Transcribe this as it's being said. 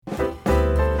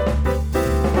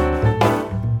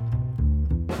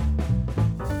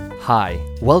Hi,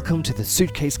 welcome to the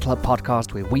Suitcase Club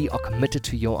podcast where we are committed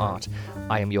to your art.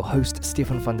 I am your host,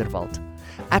 Stefan van der Walt.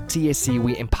 At TSC,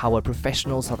 we empower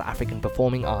professional South African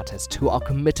performing artists who are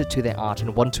committed to their art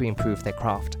and want to improve their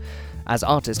craft. As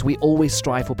artists, we always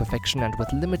strive for perfection, and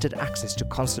with limited access to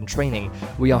constant training,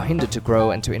 we are hindered to grow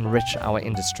and to enrich our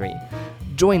industry.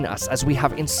 Join us as we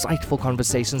have insightful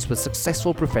conversations with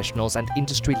successful professionals and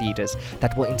industry leaders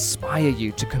that will inspire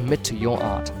you to commit to your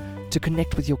art, to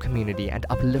connect with your community and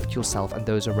uplift yourself and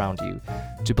those around you,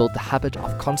 to build the habit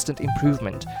of constant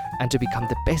improvement, and to become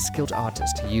the best skilled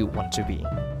artist you want to be.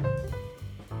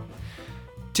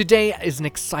 Today is an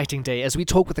exciting day as we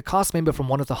talk with a cast member from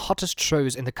one of the hottest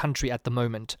shows in the country at the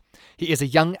moment. He is a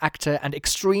young actor and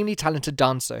extremely talented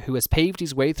dancer who has paved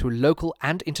his way through local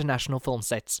and international film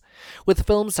sets. With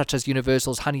films such as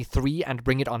Universal's Honey 3 and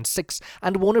Bring It On 6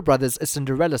 and Warner Brothers' A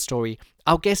Cinderella Story,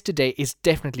 our guest today is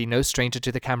definitely no stranger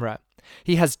to the camera.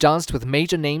 He has danced with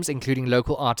major names including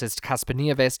local artist Casper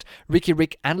Niervest, Ricky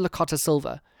Rick and Lakota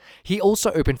Silva. He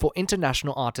also opened for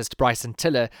international artist Bryson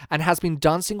Tiller and has been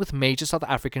dancing with major South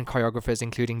African choreographers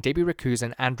including Debbie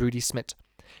Rakusen and Rudy Smit.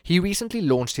 He recently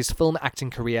launched his film acting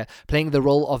career playing the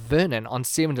role of Vernon on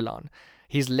Sevendelaan.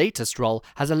 His latest role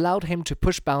has allowed him to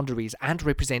push boundaries and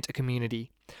represent a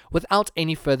community. Without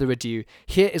any further ado,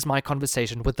 here is my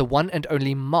conversation with the one and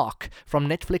only Mark from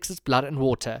Netflix's Blood and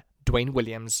Water,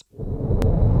 Duane-Williams.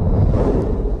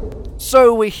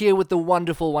 So we're here with the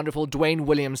wonderful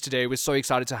Duane-Williams today. We're so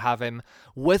excited to have him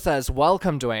with us.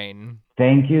 Welcome, Duane.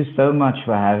 Thank you so much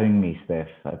for having me, Steph.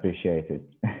 I appreciate it.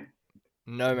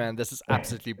 No, man, this is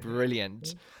absolutely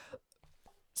brilliant.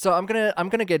 So I'm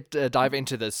gonna dive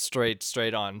into this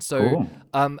straight on. So, Cool.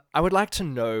 I would like to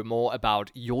know more about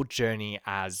your journey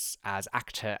as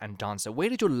actor and dancer. Where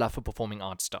did your love for performing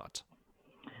arts start?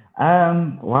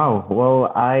 Wow.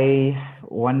 Well,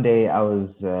 one day I was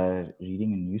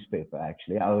reading a newspaper.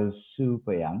 Actually, I was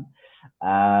super young,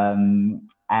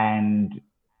 and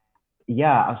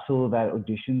yeah, I saw that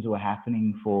auditions were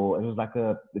happening for. It was like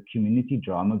a community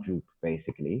drama group,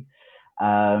 basically,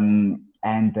 and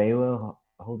they were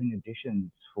holding auditions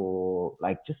for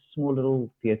like just small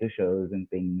little theater shows and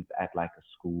things at like a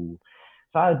school.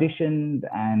 So I auditioned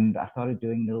and I started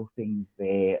doing little things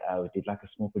there. I did like a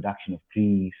small production of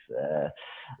Grease,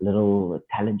 little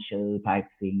talent show type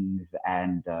things,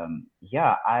 and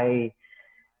yeah, I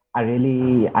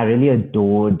really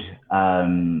adored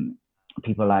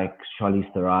people like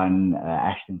Charlize Theron,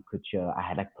 Ashton Kutcher. I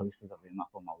had like posters of them up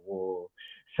on my wall.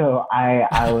 So I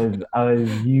was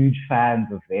huge fans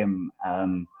of them.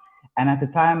 And at the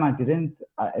time, I didn't.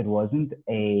 It wasn't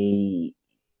a.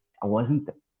 I wasn't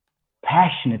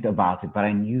passionate about it, but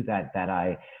I knew that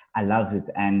I loved it,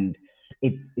 and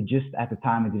it just at the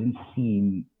time it didn't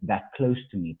seem that close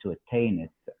to me to attain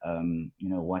it.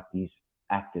 What these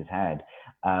actors had,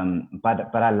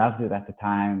 but I loved it at the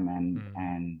time,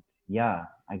 and yeah,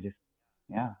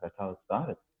 that's how it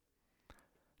started.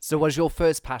 So was your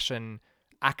first passion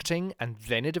acting and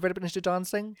then it developed into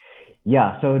dancing?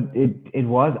 Yeah, so it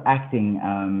was acting,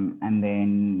 and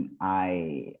then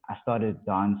I started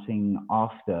dancing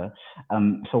after.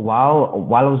 So while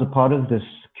I was a part of this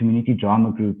community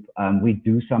drama group, we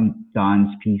do some dance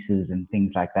pieces and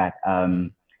things like that.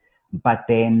 But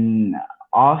then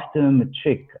after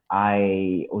matric,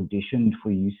 I auditioned for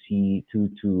UC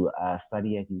to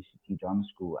study at UCT Drama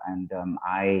School, and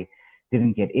I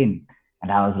didn't get in,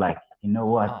 and I was like, you know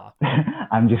what,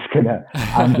 I'm just gonna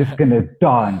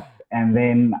dance. And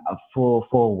then for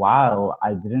a while,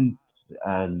 I didn't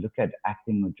look at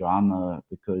acting or drama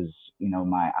because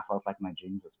I felt like my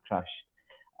dreams was crushed.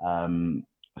 Um,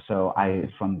 so I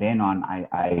from then on,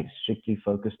 I strictly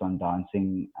focused on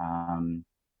dancing. And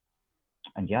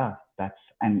yeah,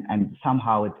 and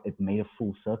somehow it made a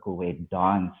full circle where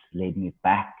dance led me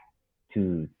back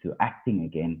to acting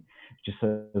again, just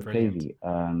so Brilliant. crazy.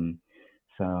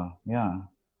 So yeah.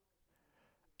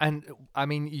 And I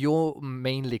mean, you're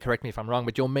mainly, correct me if I'm wrong,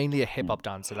 but you're mainly a hip hop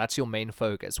dancer. That's your main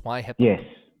focus. Why hip Yes.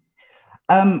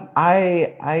 hop?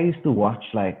 I used to watch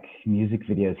like music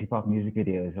videos, hip hop music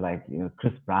videos, like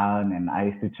Chris Brown, and I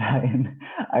used to try and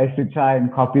I used to try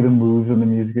and copy the moves in the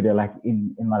music video, like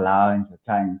in my lounge, I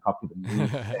try and copy the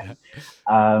moves.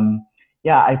 And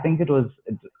yeah, I think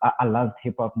I loved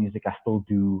hip hop music. I still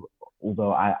do,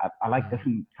 although I like Mm.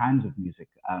 different kinds of music.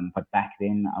 But back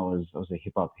then I was a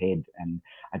hip hop head, and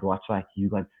I'd watch like You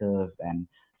Got Served, and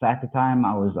so at the time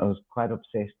I was quite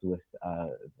obsessed with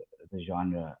the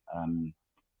genre.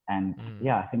 And Mm.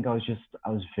 yeah, I think I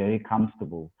was very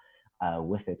comfortable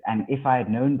with it. And if I had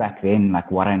known back then,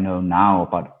 like what I know now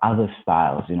about other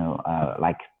styles,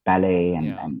 like ballet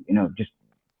Yeah. and just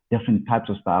different types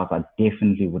of styles, I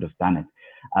definitely would have done it.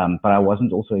 But I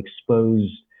wasn't also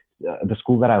exposed. The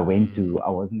school that I went Mm. to, I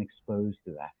wasn't exposed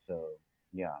to that. So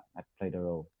yeah, that played a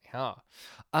role. Yeah.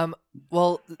 Um,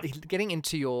 well, getting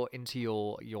into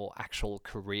your actual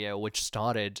career, which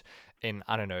started in,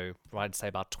 I don't know, I'd say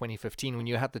about 2015, when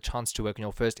you had the chance to work on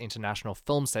your first international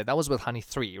film set. That was with Honey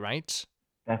 3, right?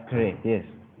 That's correct. Yes.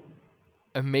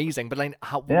 Amazing. But like,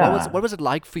 Yeah. what was it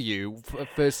like for you,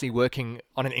 firstly working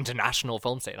on an international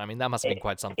film set? I mean, that must have been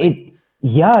quite something. It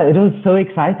yeah, it was so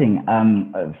exciting.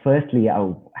 Firstly,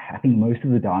 I think most of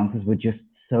the dancers were just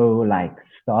so like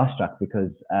starstruck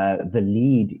because the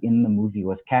lead in the movie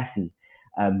was Cassie,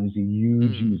 who's a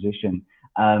huge Mm. musician,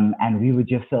 and we were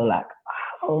just so like,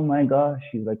 oh my gosh,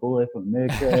 she's like all the way from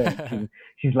America, and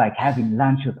she's like having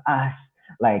lunch with us.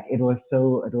 Like it was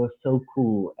so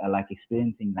cool, like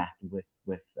experiencing that with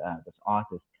this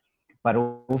artist, but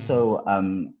Mm. also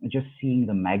just seeing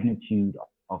the magnitude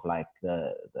of like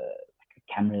the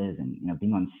cameras and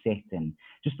being on set and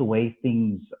just the way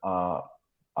things are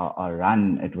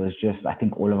run. It was just, I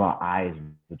think all of our eyes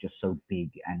were just so big,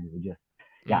 and we were just,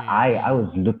 yeah, Mm. I Mm. was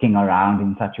looking around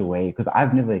in such a way because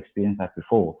I've never experienced that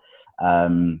before.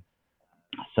 Um,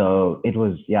 so it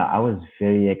was, yeah, I was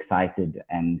very excited,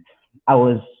 and I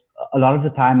was a lot of the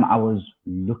time I was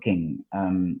looking.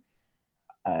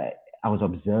 Uh, I was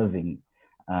observing,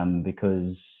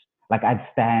 because like I'd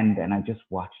stand and I just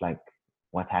watch like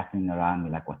what's happening around me,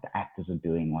 like what the actors are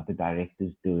doing, what the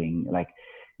director's doing, like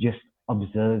just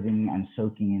observing and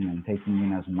soaking in and taking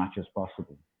in as much as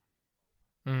possible.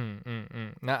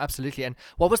 No, absolutely. And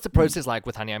what was the Mm. process like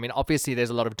with Honey? I mean, obviously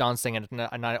there's a lot of dancing,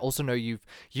 and I also know you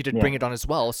did Yeah. Bring It On as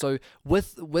well. So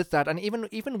with that, and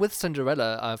even with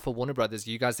Cinderella for Warner Brothers,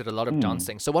 you guys did a lot of Mm.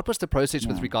 dancing. So what was the process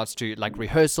with Yeah. regards to like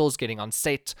rehearsals, getting on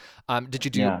set? Did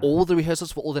you do Yeah. all the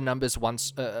rehearsals for all the numbers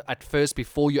once at first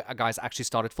before you guys actually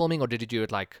started filming, or did you do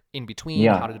it like in between?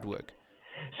 How Yeah. did it work?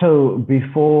 So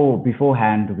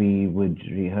beforehand, we would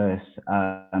rehearse.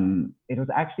 It was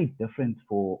actually different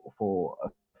for a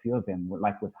few of them.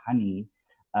 Like with Honey,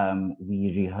 we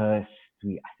rehearsed.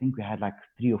 We I think we had like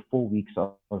 3 or 4 weeks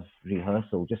of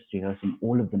rehearsal, just rehearsing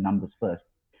all of the numbers first,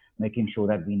 making sure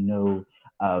that we know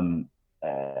um,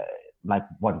 uh, like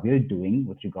what we're doing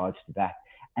with regards to that,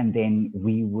 and then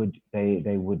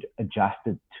they would adjust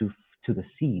it to the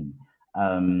scene.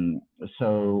 Um, Mm,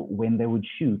 so when they would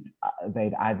shoot,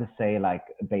 they'd either say like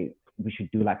we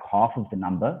should do like half of the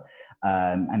number,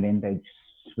 and then they'd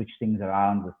switch things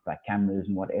around with like cameras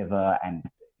and whatever, and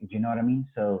do you know what I mean?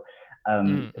 So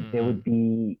there would mm.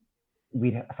 be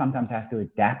we'd sometimes have to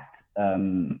adapt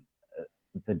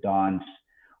the dance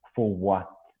for what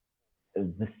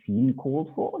the scene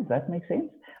called for. Does that make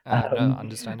sense? No, Um,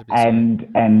 understandably so.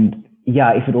 and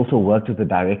yeah, if it also worked with the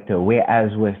director.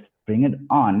 Whereas with Bring It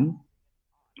On,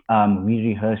 we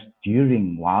rehearsed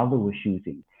during while they were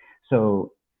shooting.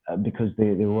 So because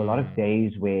there were a lot of Mm,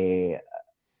 days where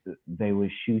they were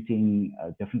shooting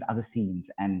different other scenes,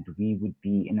 and we would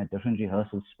be in a different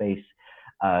rehearsal space,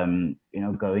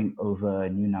 going over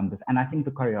new numbers. And I think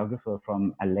the choreographer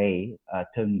from LA,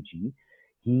 Tony G,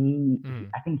 mm.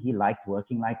 I think he liked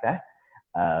working like that.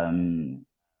 Um,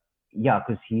 yeah,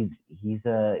 because he's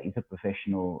a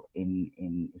professional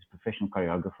he's a professional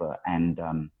choreographer, and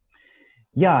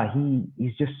yeah,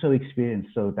 he's just so experienced.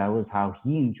 So that was how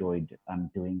he enjoyed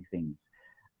doing things.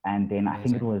 And then I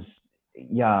think it Amazing. was,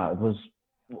 yeah, it was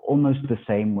almost the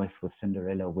same with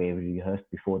Cinderella, where we rehearsed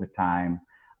before the time,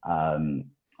 um,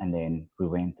 and then we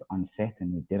went on set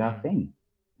and we did our Mm. thing.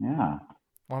 Yeah,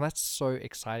 Well, that's so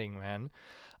exciting, man.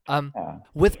 Um, yeah,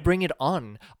 with Bring It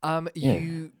On,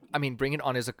 yes, I mean, Bring It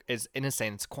On is in a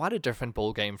sense quite a different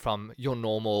ball game from your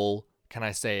normal, can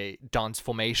I say, dance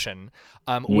formation.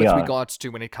 With yeah. regards to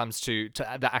when it comes to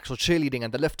the actual cheerleading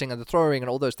and the lifting and the throwing and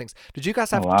all those things. Did you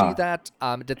guys Oh have to do wow. that?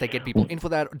 Did they get people in for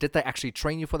that? Did they actually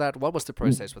train you for that? What was the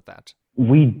process with that?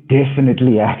 We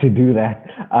definitely had to do that.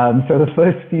 So the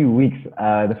first few weeks,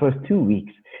 the first 2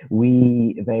 weeks,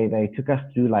 they took us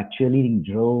through like cheerleading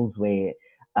drills where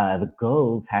the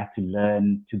girls had to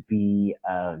learn to be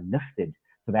lifted.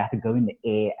 So they had to go in the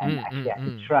air and Mm, actually mm, had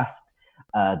to mm. trust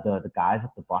the guys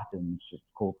at the bottom, which is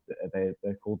called they're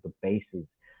called the bases.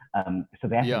 So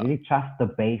they have to Yeah. really trust the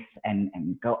base and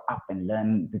go up and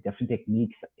learn the different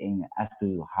techniques in as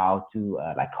to how to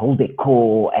like hold their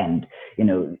core and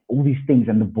all these things.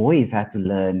 And the boys had to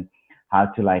learn how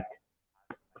to like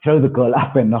throw the girl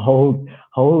up and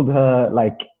hold her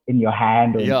like in your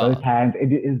hand or in Yeah. both hands.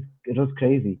 It was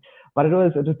crazy, but it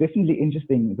was definitely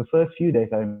interesting. The first few days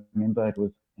I remember it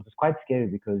was quite scary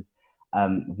because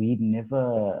we'd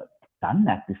never done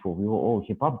that before. We were all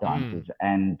hip hop Mm. dancers,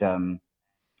 and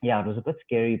yeah, it was a bit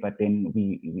scary, but then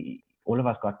we all of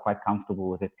us got quite comfortable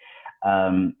with it.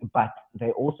 But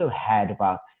they also had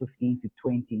about 15 to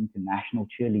 20 international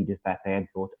cheerleaders that they had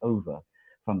brought over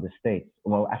from the States.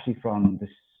 Well, actually from this,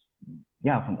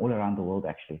 yeah, from all around the world,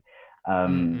 actually. Mm,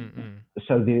 Um, mm, mm.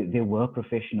 so there were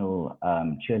professional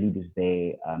cheerleaders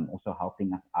there, also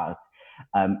helping us out.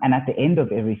 And at the end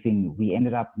of everything, we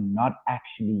ended up not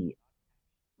actually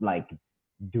like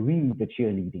doing the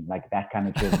cheerleading, like that kind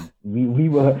of cheerleading.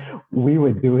 We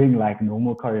were doing like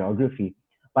normal choreography,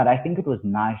 but I think it was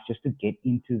nice just to get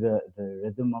into the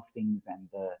rhythm of things and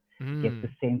get the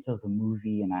Mm. sense of the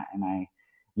movie, and I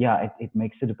yeah, it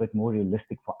makes it a bit more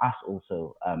realistic for us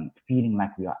also, feeling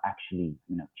like we are actually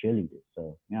cheerleaders.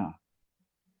 So yeah.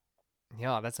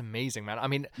 Yeah, that's amazing, man. I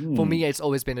mean, for me, Hmm. it's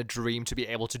always been a dream to be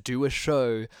able to do a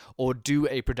show or do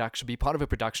a production, be part of a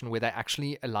production where they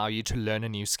actually allow you to learn a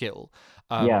new skill.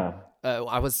 Um, Yeah.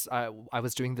 I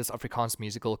was doing this Afrikaans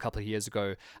musical a couple of years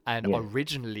ago, and Yes.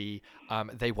 originally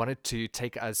they wanted to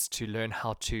take us to learn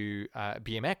how to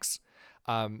BMX.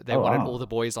 They Oh wanted all wow. the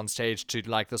boys on stage to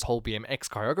like this whole BMX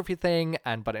choreography thing,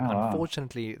 and but Oh wow.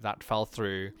 unfortunately that fell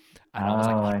through, and I was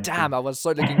like, Oh, oh I see. damn, I was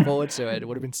so looking forward to it. It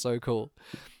would have been so cool.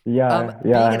 Yeah.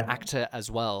 Being an Yeah. actor as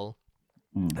well,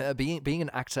 Mm. being an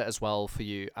actor as well for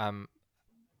you,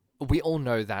 we all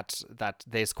know that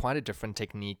there's quite a different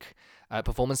technique,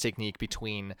 performance technique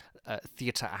between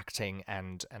theater acting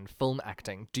and film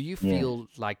acting. Do you Yes. feel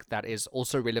like that is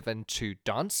also relevant to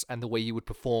dance and the way you would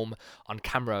perform on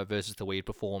camera versus the way you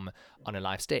perform on a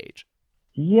live stage?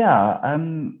 Yeah,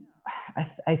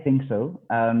 I think so.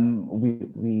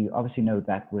 We obviously know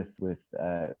that with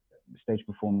stage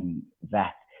performing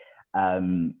that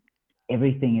um,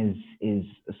 everything is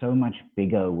so much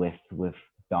bigger with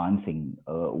dancing.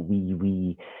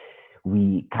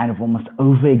 We kind of almost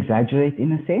over exaggerate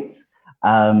in a sense,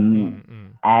 Mm,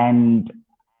 mm. and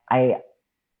I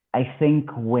I think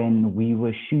when we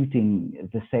were shooting,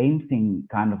 the same thing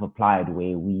kind of applied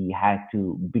where we had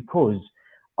to, because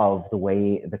of the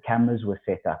way the cameras were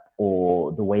set up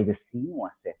or the way the scene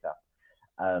was set up.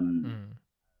 Um, Mm.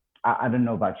 I don't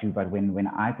know about you, but when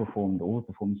I performed all the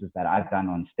performances that I've done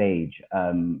on stage,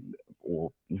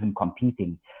 or even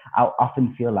competing, I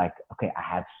often feel like, okay, I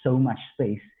have so much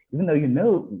space, even though you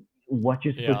know what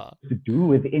you're supposed Yeah. to do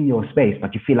within your space,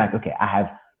 but you feel like, okay, I have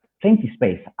plenty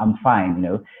space, I'm fine,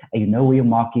 and you know where your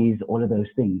mark is, all of those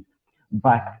things.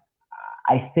 But Mm.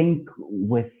 I think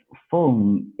with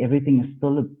film, everything is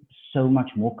still so much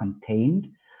more contained.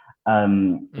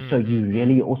 So Mm, you mm, mm.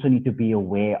 really also need to be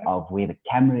aware of where the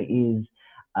camera is.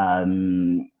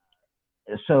 Um,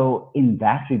 so in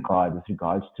that regard, with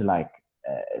regards to like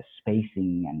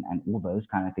spacing and all those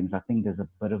kind of things, I think there's a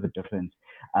bit of a difference.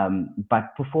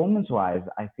 But performance-wise,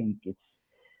 I think it's,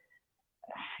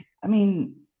 I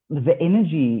mean, the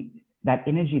energy, that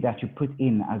energy that you put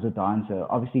in as a dancer,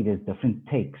 obviously there's different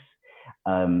takes.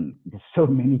 There's so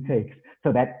many takes.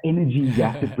 So that energy, you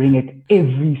have to bring it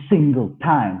every single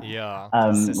time. Yeah,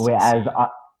 Whereas, consistency.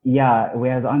 yeah,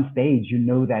 whereas on stage, you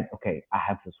know that, okay, I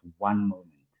have this one moment.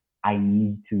 I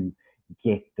need to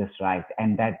get this right.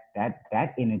 And that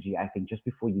energy, I think, just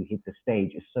before you hit the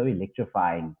stage is so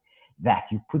electrifying that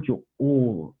you put your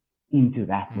all into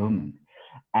that Mm. moment.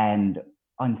 And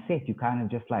on set, you kind of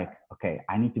just like, okay,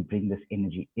 I need to bring this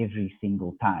energy every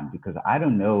single time because I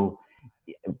don't know,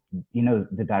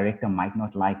 the director might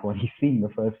not like what he's seeing the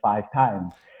first 5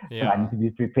 times. So I need Yeah. to be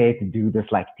prepared to do this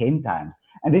like 10 times.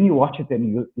 And then you watch it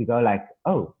and you go like,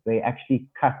 oh, they actually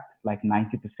cut like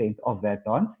 90% of that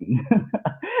dance scene.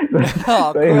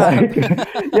 Oh, So you're crap. like,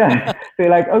 yeah. So you're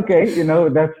like, okay,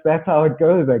 that's how it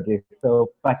goes, I guess. So,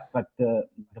 but the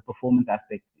performance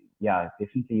aspect, yeah,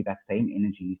 definitely that same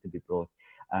energy needs to be brought,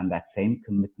 that same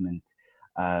commitment.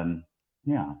 Um,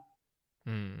 yeah,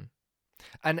 Mm.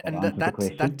 And that that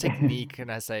answers the that question. technique,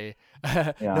 and I say,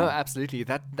 no, Yeah, absolutely,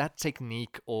 that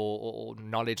technique or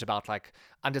knowledge about like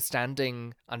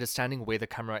understanding where the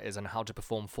camera is and how to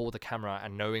perform for the camera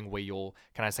and knowing where your,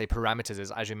 can I say, parameters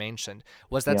is, as you mentioned,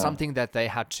 was that yeah. something that they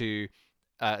had to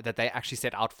that they actually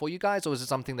set out for you guys, or was it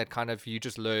something that kind of you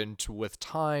just learned with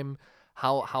time?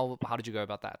 How did you go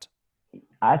about that?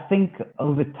 I think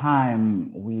over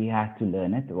time we had to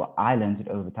learn it. Well, I learned it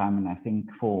over time, and I think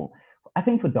for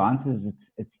dancers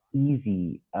it's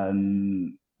easy,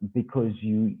 because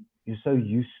you're so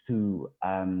used to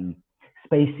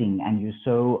spacing and you're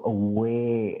so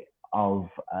aware of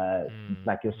Mm,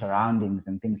 like your mm, surroundings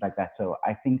and things like that. So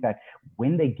I think that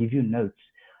when they give you notes,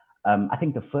 I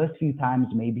think the first few times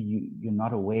maybe you're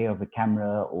not aware of the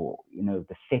camera or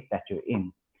the set that you're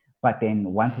in. But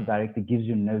then once the Mm. director gives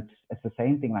you notes, it's the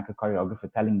same thing like a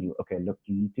choreographer telling you, okay, look,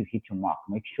 you need to hit your mark.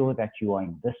 Make sure that you are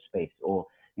in this space, or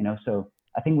So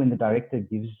I think when the director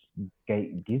gives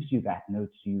you that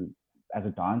notes, you as a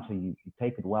dancer, you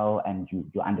take it well and you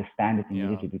understand it Yeah.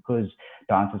 immediately because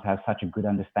dancers have such a good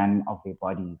understanding of their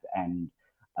bodies and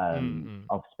Mm, mm.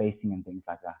 of spacing and things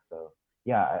like that. So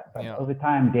yeah, but Yeah. over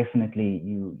time, definitely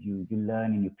you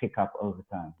learn and you pick up over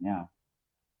time. Yeah,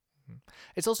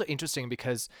 It's also interesting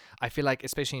because I feel like,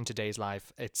 especially in today's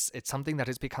life, it's something that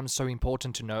has become so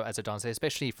important to know as a dancer,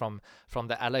 especially from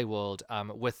the LA world,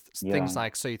 with things yeah,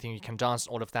 like So You Think You Can Dance,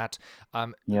 all of that.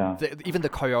 yeah, Even the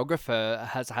choreographer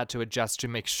has had to adjust to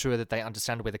make sure that they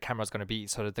understand where the camera is going to be,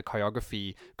 so that the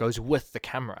choreography goes with the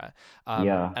camera.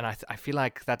 yeah. And I feel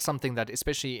like that's something that,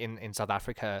 especially in South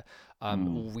Africa,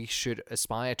 Mm. we should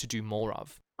aspire to do more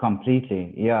of.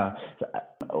 Completely, yeah. So,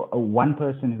 one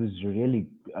person who's really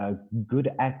good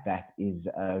at that is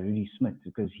Rudy Smith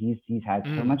because he's had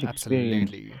so much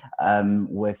experience Absolutely.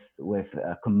 with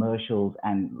commercials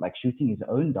and like shooting his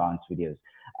own dance videos,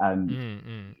 um, Mm,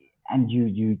 mm, and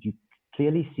you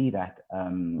clearly see that.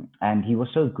 And he was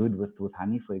so good with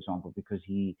Honey, for example, because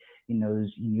he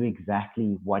knew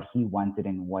exactly what he wanted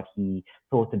and what he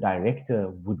thought the director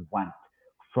would want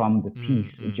from the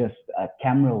piece, mm, mm. just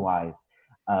camera wise.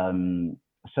 Um,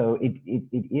 so it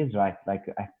is right. Like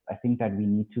I think that we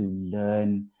need to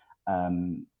learn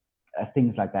um,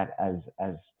 things like that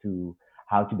as to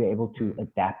how to be able to Mm.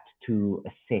 adapt to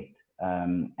a set,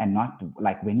 and not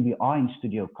like when we are in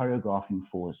studio choreographing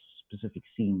for a specific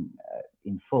scene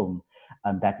in film,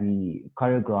 that we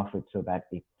choreograph it so that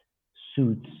it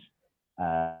suits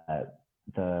uh,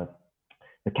 the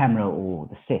the camera or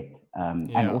the set, and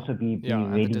Yeah, also be yeah,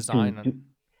 and the ready design to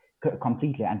and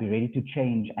completely and be ready to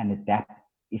change and adapt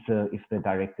if the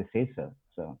director says so.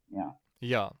 So yeah.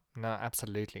 yeah, no,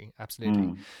 absolutely, absolutely.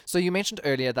 Mm, So you mentioned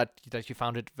earlier that you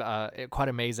found it quite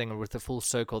amazing with the full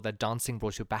circle that dancing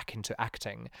brought you back into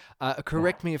acting. yeah.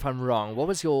 Correct me if I'm wrong. What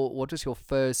was your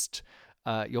first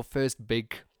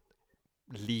big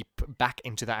leap back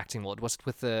into the acting world? Was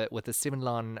it with the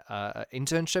Simonlan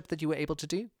internship that you were able to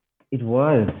do? It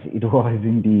was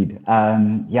indeed.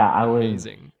 Yeah,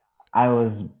 Amazing. I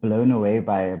was blown away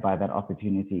by that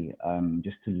opportunity,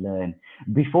 just to learn.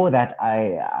 Before that,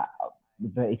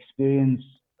 the experience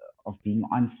of being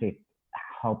on set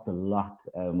helped a lot,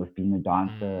 with being a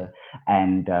dancer,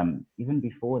 Mm, and even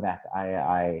before that,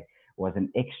 I was an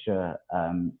extra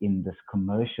in this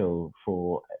commercial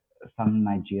for some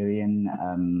Nigerian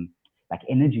like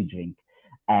energy drink,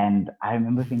 and I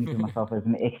remember thinking to myself as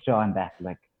an extra on that,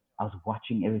 like I was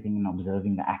watching everything and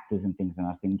observing the actors and things, and I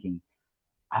was thinking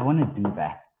I want to do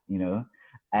that. mm,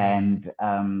 And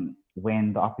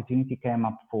when the opportunity came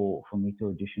up for me to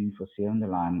audition for See on the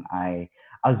Line, I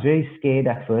was very scared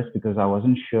at first because I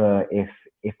wasn't sure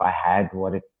if I had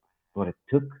what it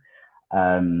took,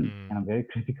 and mm. I'm very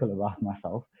critical about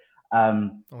myself.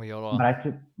 Um, Oh, you but are.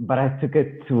 I took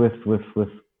it with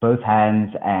both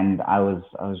hands, and I was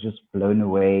just blown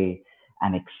away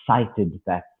and excited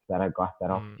that I got that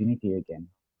Mm. opportunity again.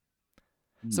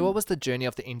 So, what Hmm. was the journey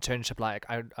of the internship like?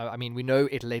 I mean, we know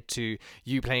it led to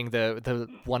you playing the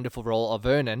wonderful role of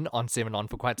Vernon on Seven On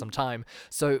for quite some time.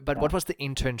 So, but Yeah. what was the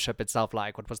internship itself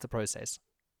like? What was the process?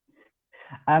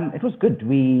 It was good.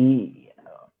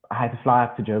 I had to fly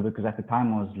up to Joburg because at the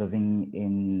time I was living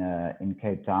in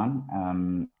Cape Town.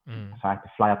 Mm. So I had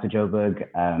to fly up to Joburg,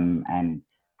 and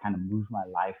kind of move my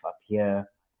life up here.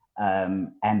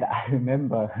 And I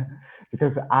remember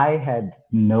because I had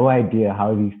no idea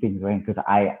how these things went because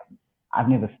I've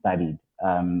never studied,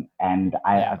 and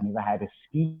Yeah. I've never had a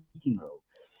speaking role.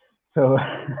 So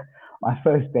my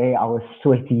first day, I was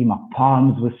sweaty. My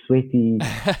palms were sweaty.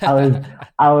 I was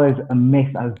I was a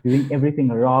mess. I was doing everything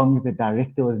wrong. The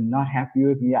director was not happy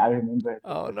with me. I remember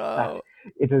Oh no.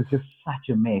 it was just such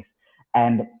a mess.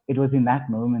 And it was in that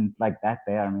moment, like that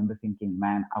day, I remember thinking,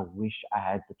 man, I wish I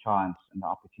had the chance and the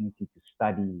opportunity to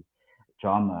study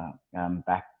drama,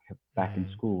 back in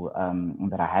Mm. school,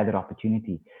 and that I had that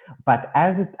opportunity. But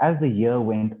as the year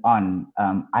went on,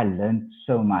 I learned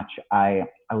so much. I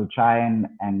would try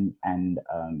and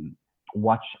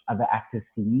watch other actors'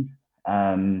 scenes,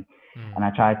 um, and Mm.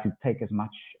 I tried to take as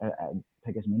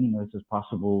many notes as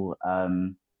possible.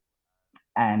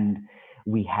 And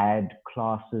we had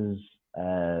classes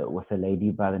with a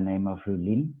lady by the name of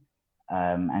Rulin,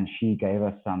 and she gave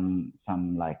us some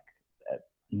like uh,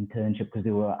 internship because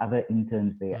there were other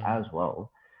interns there Mm. as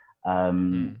well.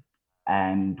 Um, Mm.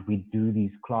 and we do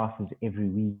these classes every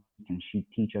week, and she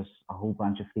teach us a whole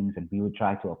bunch of things, and we would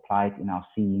try to apply it in our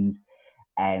scenes.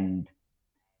 And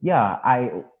yeah,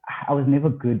 I was never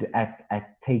good at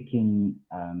taking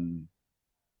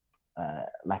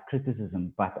like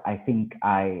criticism, but I think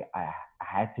I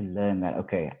had to learn that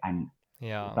okay, if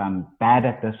Yeah. I'm bad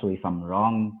at this or if I'm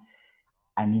wrong,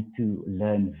 I need to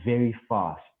learn very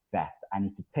fast that I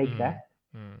need to take that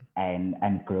Mm, mm,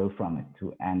 and grow from it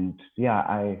too. And yeah,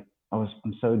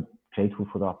 I'm so grateful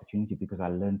for the opportunity because I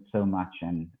learned so much,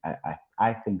 and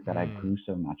I think that I mm. grew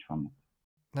so much from it.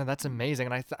 No, that's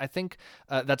amazing, and I think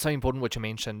that's so important what you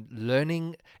mentioned.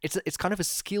 Learning, it's kind of a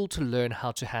skill to learn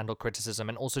how to handle criticism,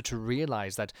 and also to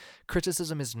realize that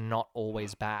criticism is not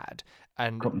always bad,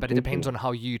 and but it depends Completely. on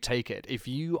how you take it. If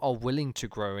you are willing to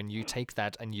grow and you take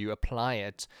that and you apply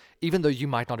it, even though you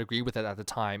might not agree with it at the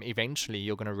time, eventually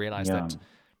you're going to realize Yeah. that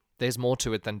there's more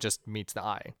to it than just meets the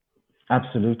eye.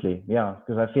 Absolutely. Yeah.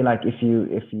 Because I feel like if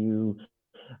you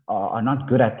are not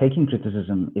good at taking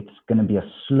criticism, it's going to be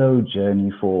a slow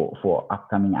journey for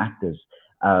upcoming actors.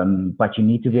 But you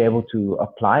need to be able Mm. to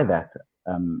apply that,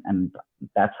 and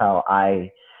that's how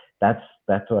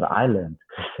that's what I learned.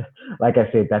 Like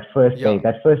I said, Yeah.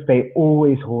 that first day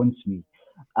always haunts me.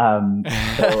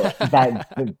 So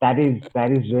that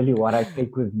is really what I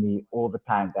take with me all the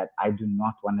time. That I do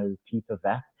not want to repeat of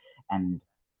that, and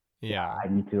yeah, Yeah. I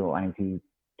need to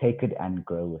take it and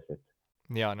grow with it.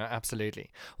 Yeah, no, absolutely.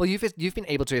 Well, you've been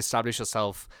able to establish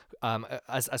yourself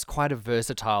as quite a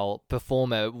versatile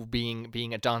performer,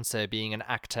 being a dancer, being an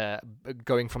actor,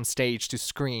 going from stage to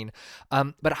screen.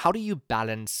 But how do you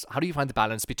balance? How do you find the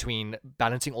balance between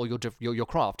balancing all your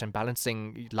craft and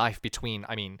balancing life between?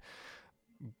 I mean,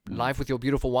 Yeah. life with your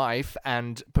beautiful wife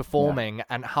and Yeah. performing.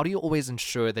 And how do you always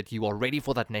ensure that you are ready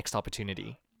for that next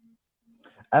opportunity?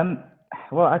 Um,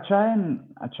 well, I try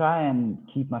and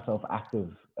keep myself active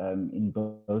in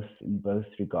both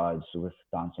regards with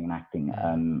dancing and acting.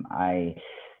 Mm, I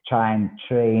try and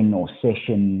train or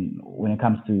session when it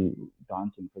comes to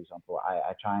dancing, for example.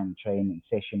 I try and train and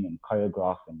session and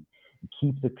choreograph and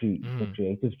keep the mm,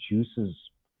 creative juices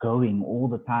going all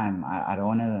the time. I don't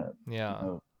want to, you yeah.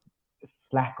 know,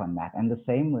 slack on that. And the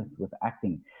same with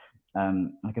acting.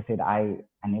 Like I said, I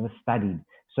never studied,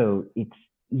 so it's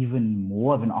even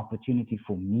more of an opportunity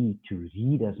for me to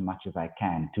read as much as I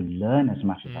can, to learn as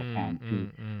much as I Mm, can,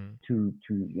 mm, mm, to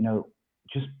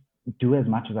just do as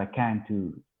much as I can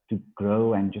to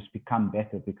grow and just become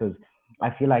better. Because I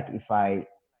feel like if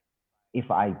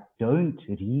I don't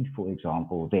read, for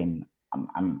example, then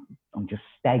I'm just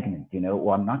stagnant,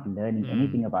 or I'm not learning mm,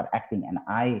 anything about acting, and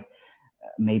I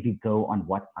maybe go on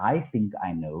what I think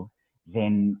I know,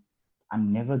 then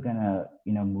I'm never gonna,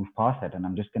 move past that, and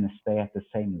I'm just gonna stay at the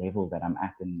same level that I'm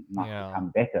at and not yeah.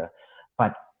 become better.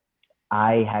 But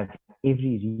I have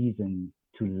every reason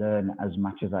to learn as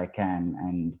much as I can,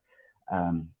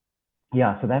 and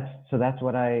yeah, so that's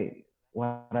what I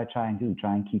try and do.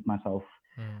 Try and keep myself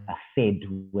Mm. fed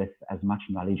with as much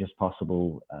knowledge as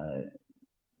possible.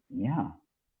 Yeah,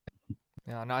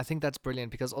 Yeah, no, I think that's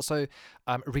brilliant because also,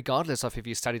 regardless of if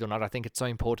you studied or not, I think it's so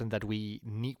important that we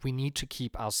need to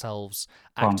keep ourselves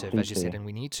active, as you said, completely. and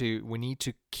we need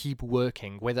to keep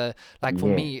working. Whether, like for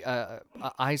Yes, me,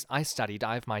 I studied.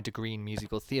 I have my degree in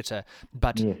musical theatre,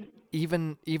 but yes,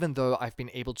 even though I've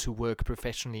been able to work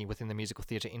professionally within the musical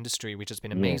theatre industry, which has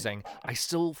been yes, amazing, I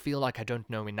still feel like I don't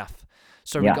know enough.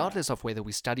 So yeah. regardless of whether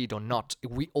we studied or not,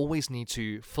 we always need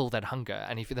to fill that hunger.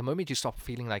 And if the moment you stop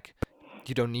feeling like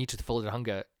you don't need to fill that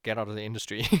hunger, get out of the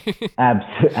industry.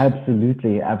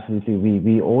 Absolutely, absolutely.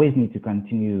 We always need to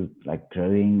continue like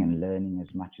growing and learning as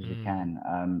much as we Mm, can.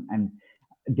 And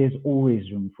there's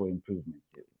always room for improvement.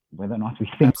 Whether or not we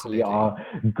think we absolutely. are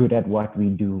good at what we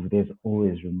do, there's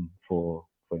always room for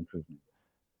improvement.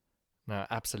 No,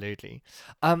 absolutely.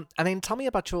 And then tell me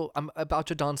about your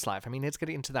dance life. I mean, let's get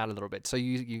into that a little bit. So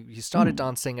you started Mm,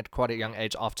 dancing at quite a young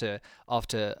age after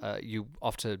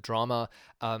drama,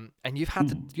 and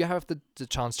mm, you have the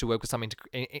chance to work with some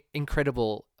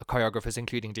incredible choreographers,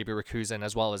 including Debbie Rakusen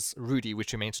as well as Rudy,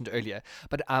 which you mentioned earlier.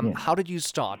 But yes. how did you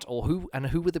start, or who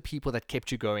were the people that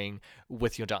kept you going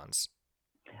with your dance?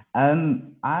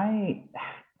 I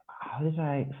how did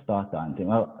I start dancing?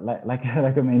 Well, like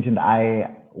I mentioned,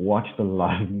 I watched a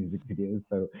lot of music videos,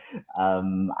 so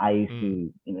I used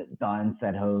to Mm, dance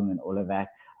at home and all of that.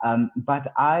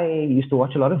 But I used to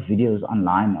watch a lot of videos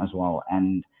online as well,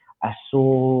 and I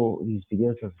saw these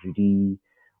videos of Rudy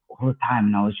all the time,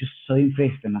 and I was just so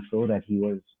impressed. And I saw that he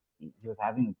was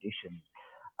having auditions.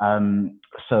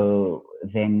 So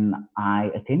then I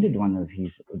attended one of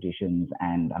his auditions,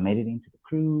 and I made it into the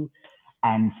crew.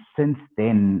 And since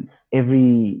then,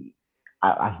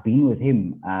 I've been with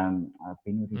him. I've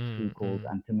been with his crew mm, called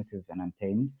mm, Untimitative and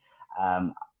Untamed.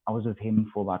 Um, I was with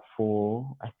him for about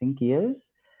 4, I think, years.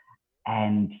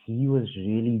 and he was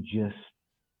really just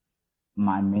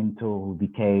my mentor who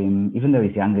became, even though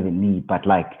he's younger than me, but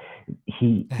like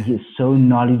he is so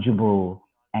knowledgeable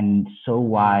and so Mm,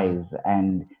 wise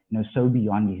and so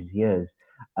beyond his years.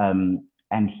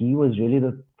 And he was really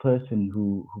the person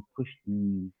who pushed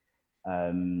me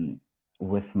um,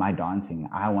 with my dancing.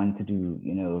 I wanted to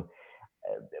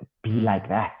be like mm,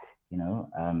 that,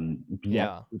 be as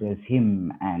yeah. good as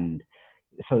him. And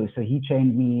so he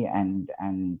trained me, and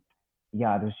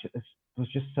yeah, it was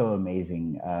just so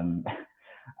amazing.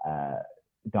 Uh,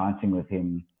 Dancing with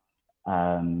him.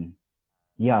 Um,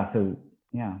 yeah, so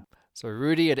yeah, So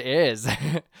Rudy, it is.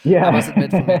 I must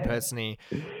admit, for me yeah, personally,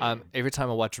 every time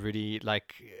I watch Rudy,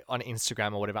 like on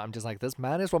Instagram or whatever, I'm just like, this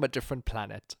man is from a different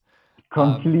planet.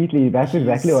 completely. That's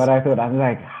exactly what He's I thought. I was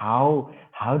like, how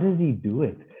does he do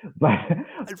it? But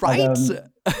but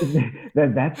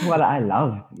right. that's what I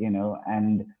love,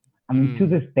 and I mean, to Mm,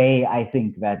 this day, I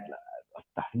think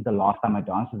the last time I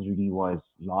danced with Rudy was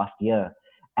last year,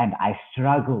 and I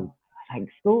struggled. Like,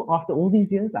 still after all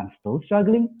these years, I'm still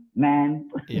struggling, man.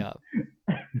 yeah.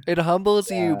 It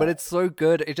humbles you, but Yeah, it's so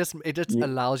good. It just yeah,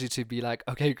 allows you to be like,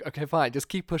 okay, okay, fine, just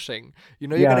keep pushing. You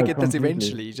know you're gonna yeah, get this completely.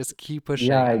 eventually. Just keep pushing,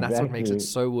 Yeah, and that's what makes it exactly.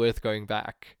 so worth going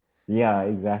back. Yeah,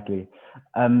 exactly.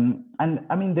 And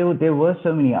I mean, there were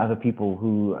so many other people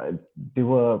who there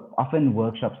were often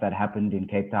workshops that happened in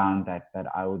Cape Town that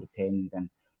I would attend, and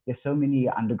there's so many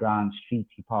underground street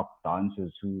hip hop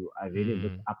dancers who I really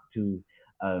look Mm, up to,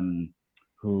 um,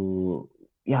 who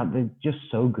yeah, they're just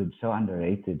so good, so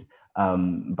underrated.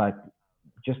 But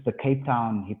just the Cape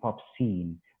Town hip hop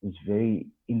scene is very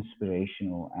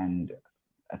inspirational, and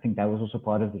I think that was also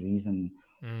part of the reason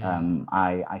mm,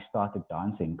 I started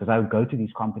dancing, because I would go to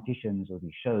these competitions or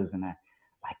these shows, and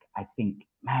I think,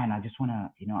 man, I just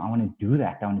wanna I wanna do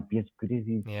that. I wanna be as good as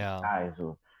these yeah. guys.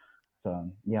 Or so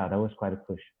yeah, that was quite a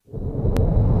push.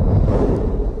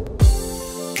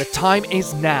 The time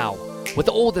is now. With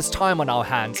all this time on our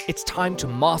hands, it's time to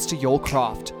master your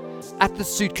craft. At the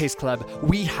Suitcase Club,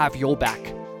 we have your back.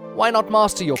 Why not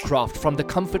master your craft from the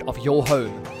comfort of your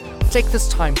home? Take this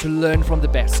time to learn from the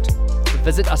best.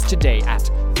 Visit us today at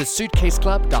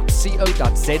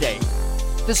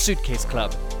thesuitcaseclub.co.za. The Suitcase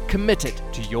Club, committed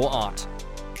to your art.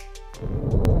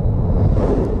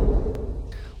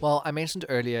 Well, I mentioned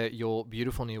earlier your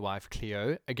beautiful new wife,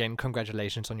 Cleo. Again,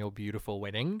 congratulations on your beautiful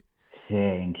wedding.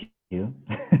 Thank you.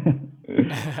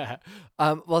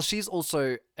 Well, she's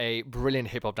also a brilliant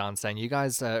hip hop dancer, and you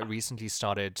guys recently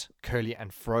started Curly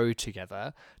and Fro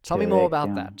together. Tell me more Correct. about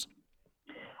Yeah. that.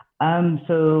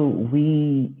 So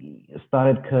we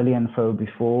started Curly and Fro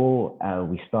before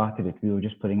we started it. We were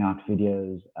just putting out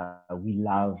videos. We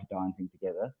love dancing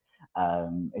together.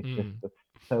 Mm, It's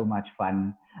so much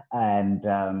fun, and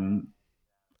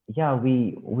yeah,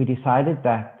 we decided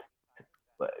that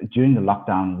during the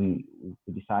lockdown we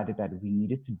decided that we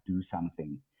needed to do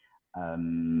something,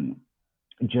 um,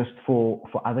 just for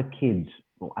other kids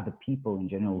or other people in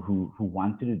general who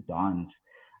wanted to dance.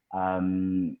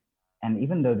 um, and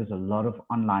even though there's a lot of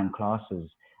online classes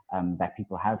that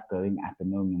people have going at the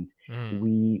moment, mm,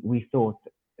 we thought,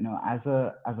 as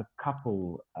a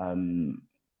couple,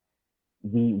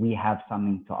 we have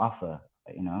something to offer,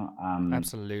 you know,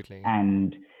 absolutely.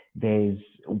 and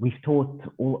we've taught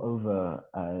all over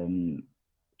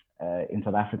in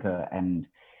South Africa, and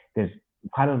there's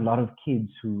quite a lot of kids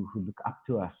who look up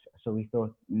to us. So we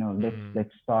thought, Mm. let's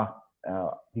start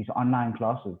these online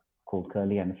classes called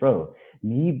Curly and Fro.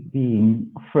 Me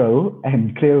being Fro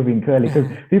and Cleo being Curly, because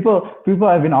people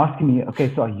have been asking me,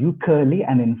 okay, so are you Curly?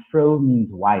 And then Fro means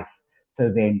wife.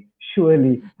 So then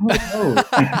surely, I'm like, no,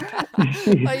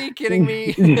 Are you kidding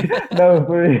me? no,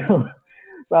 for real.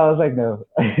 So I was like, no.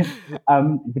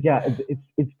 But yeah,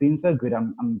 it's been so good.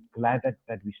 I'm glad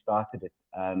that we started it.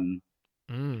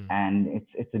 Mm, And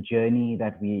it's a journey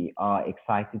that we are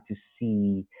excited to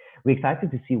see. We're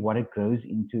excited to see what it grows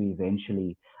into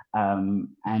eventually. And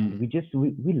mm,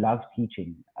 we love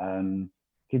teaching.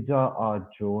 Kids are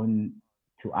drawn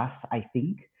to us, I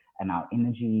think, and our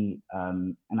energy.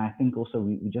 And I think also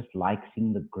we just like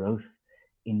seeing the growth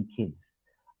in kids.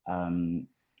 Um,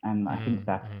 and I think mm,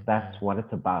 that's mm. what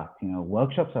it's about.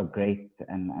 Workshops are great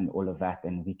and all of that,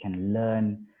 and we can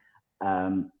learn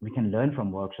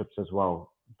from workshops as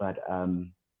well. But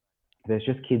there's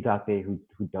just kids out there who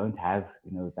don't have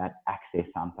that access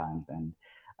sometimes, and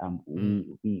Mm,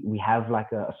 we have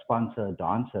like a sponsor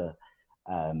dancer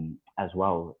as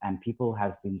well, and people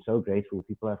have been so grateful.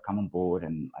 People have come on board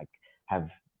and like have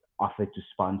offered to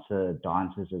sponsor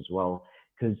dancers as well,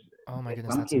 because oh my there's goodness,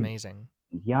 some that's kids, amazing.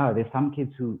 yeah, there's some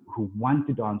kids who want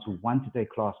to dance, who want to take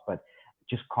class, but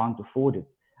just can't afford it.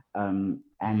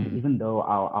 And even though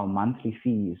our monthly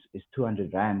fee is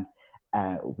 200 rand,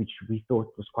 which we thought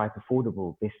was quite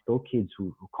affordable, there's still kids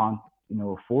who can't,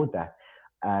 afford that.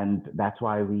 And that's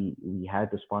why we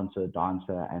had to sponsor a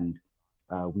dancer, and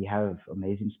we have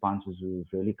amazing sponsors who've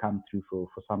really come through for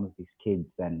some of these kids.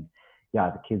 And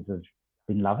yeah, the kids have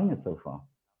been loving it so far.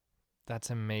 That's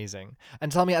amazing.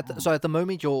 And tell me, so at the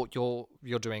moment you're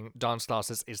doing dance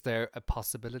classes, is there a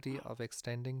possibility of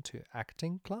extending to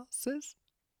acting classes?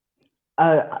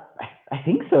 I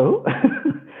think so.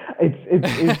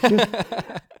 It's just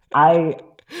I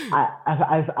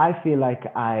I feel like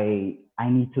I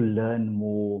need to learn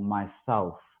more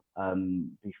myself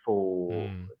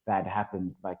before Mm, that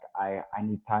happens. Like I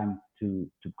need time to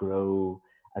grow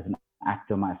as an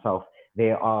actor myself.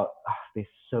 There's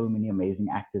so many amazing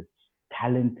actors,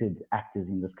 talented actors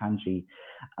in this country,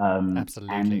 and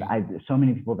absolutely. I so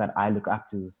many people that I look up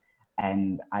to,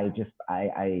 and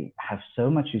I have so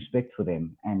much respect for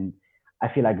them, and I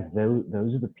feel like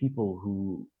those are the people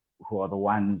who are the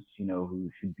ones, who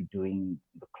should be doing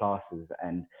the classes.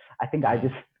 And I think Mm.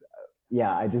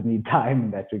 I just need time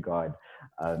in that regard.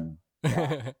 Yeah.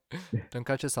 Don't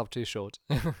cut yourself too short.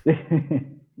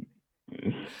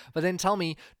 But then tell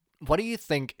me, what do you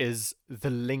think is the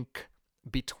link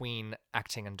between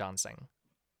acting and dancing?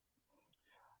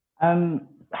 um,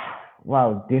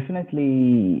 well,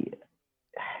 definitely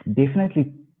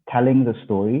telling the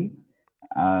story.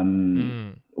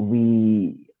 Mm,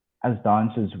 We, as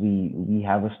dancers, we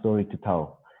have a story to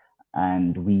tell,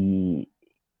 and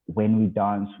when we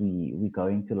dance, we go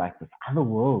into like this other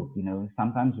world.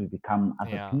 Sometimes we become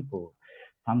other yeah. people.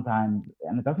 Sometimes,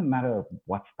 and it doesn't matter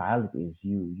what style it is.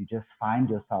 You just find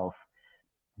yourself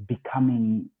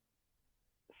becoming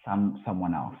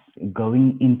someone else,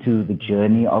 going into Mm, the mm,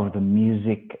 journey mm, of the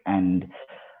music. And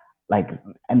like,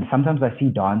 and sometimes I see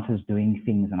dancers doing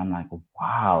things and I'm like,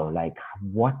 wow, like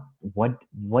what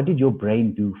did your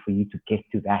brain do for you to get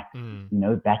to that, mm,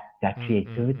 that mm, mm,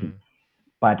 creativity? mm,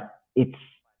 But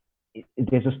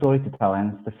there's a story to tell,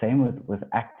 and it's the same with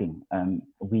acting.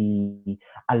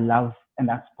 I love, and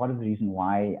that's part of the reason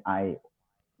why I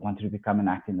wanted to become an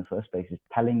actor in the first place, is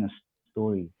telling a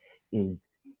story, is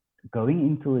going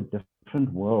into a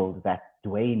different world that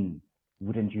Duane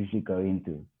wouldn't usually go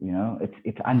into.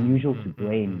 It's mm, unusual to mm, mm,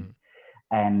 Duane. mm.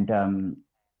 And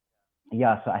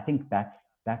yeah, so I think that's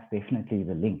definitely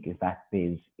the link, is that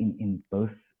there's in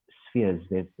both spheres,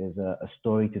 there's a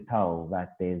story to tell,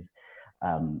 that there's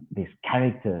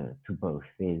character to both.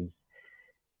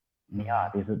 Mm.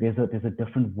 There's a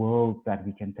different world that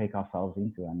we can take ourselves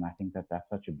into, and I think that that's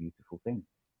such a beautiful thing.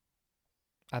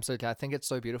 Absolutely. I think it's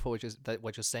so beautiful, which is that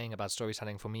what you're saying about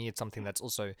storytelling. For me, it's something that's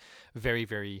also very,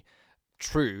 very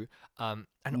true.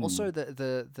 And also Mm.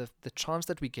 the chance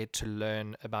that we get to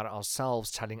learn about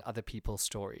ourselves telling other people's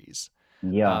stories.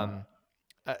 Yeah, Um,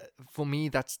 uh, for me,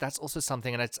 that's also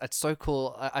something, and it's so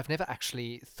cool. I've never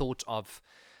actually thought of,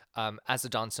 as a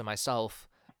dancer myself,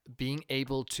 being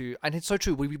able to, and it's so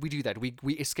true. We do that. We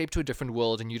escape to a different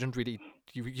world, and you don't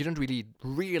really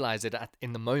realize it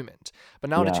in the moment. But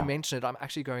now that you yeah, mention it, I'm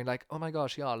actually going like, oh my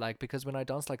gosh, yeah, like because when I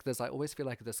dance like this, I always feel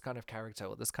like this kind of character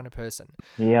or this kind of person.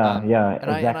 yeah,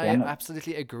 And exactly. I And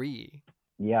absolutely agree.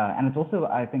 yeah, and it's also,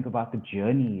 I think, about the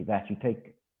journey that you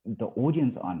take the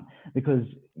audience on, because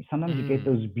sometimes you get Mm,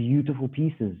 those beautiful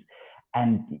pieces,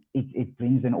 and it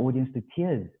brings an audience to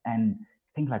tears, and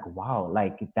think like, wow,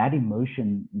 like that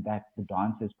emotion that the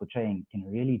dancer is portraying can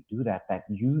really do that. That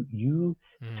you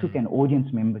took mm, an audience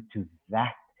member to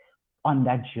that, on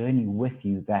that journey with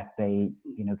you, that they,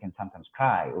 can sometimes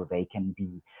cry, or they can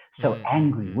be so mm, mm,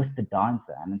 angry with mm. the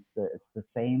dancer. And it's the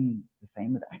same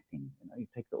with acting. You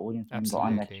take the audience member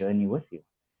on that Absolutely. journey with you.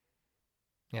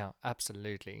 Yeah,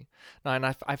 absolutely. No, and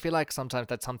I feel like sometimes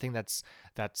that's something that's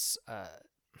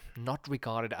not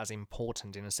regarded as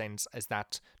important in a sense, as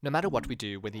that no matter what we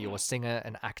do, whether you're a singer,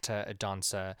 an actor, a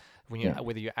dancer, Yeah,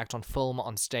 whether you act on film,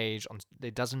 on stage,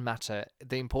 it doesn't matter.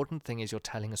 The important thing is you're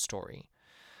telling a story.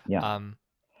 yeah, Um,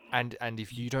 and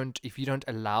if you don't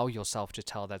allow yourself to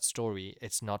tell that story,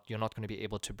 you're not going to be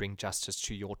able to bring justice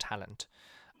to your talent.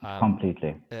 Um,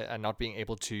 completely. and not being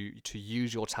able to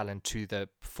use your talent to the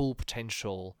full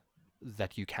potential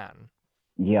that you can.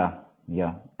 Yeah,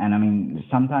 yeah. And I mean,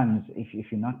 sometimes if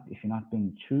you're not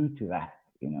being true to that,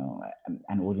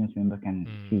 an audience member can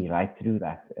Mm, see right through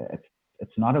that.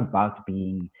 It's not about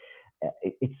being.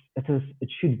 It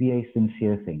should be a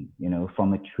sincere thing,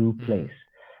 from a true place. mm,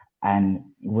 And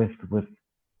with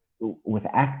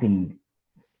acting,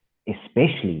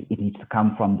 especially, it needs to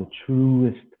come from the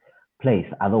truest place.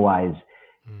 Otherwise,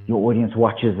 your audience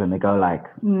watches and they go like,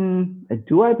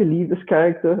 do I believe this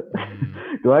character? Mm.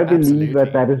 Do I believe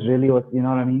that Absolutely. that is really what, you know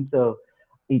what I mean? So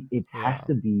it has Yeah.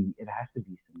 to be, it has to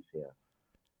be sincere.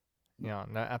 Yeah,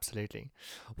 no, absolutely.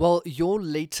 Well, your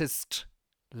latest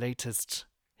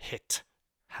hit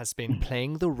has been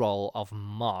playing the role of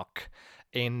Mark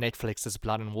in Netflix's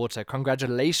Blood and Water.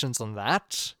 Congratulations on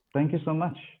that. Thank you so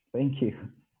much. Thank you.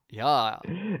 Yeah.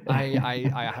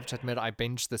 I have to admit I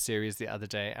binged the series the other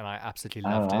day and I absolutely Oh,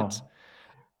 loved it. wow.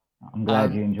 I'm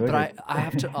glad you enjoyed But it. I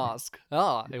have to ask.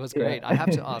 It was Yeah. great. I have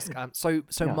to ask. So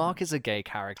Yeah. Mark is a gay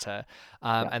character,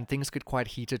 Yeah. and things get quite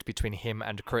heated between him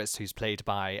and Chris, who's played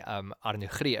by Arno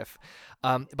Grieff.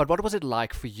 But what was it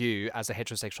like for you as a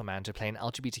heterosexual man to play an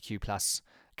LGBTQ plus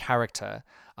character?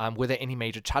 Were there any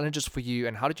major challenges for you,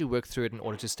 and how did you work through it in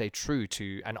order to stay true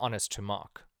to and honest to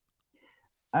Mark?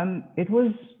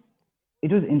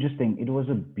 It was interesting. It was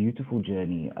a beautiful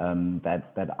journey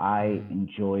that I Mm,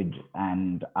 enjoyed,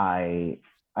 and I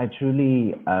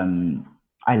truly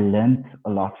I learned a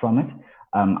lot from it.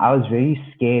 I was very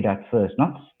scared at first,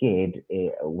 not scared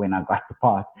when I got the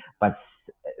part, but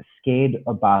scared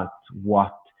about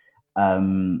what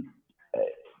um, uh,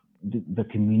 the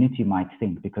community might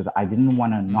think, because I didn't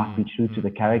want to not be mm, true to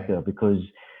the mm, mm, character, because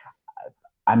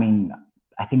I mean,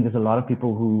 I think there's a lot of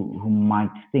people who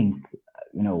might think,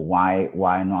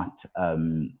 why not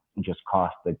just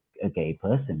cast a gay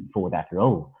person for that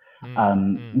role? mm,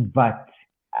 mm, But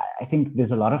I think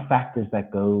there's a lot of factors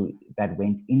that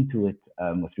went into it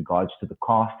with regards to the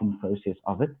casting process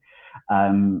of it,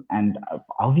 and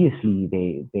obviously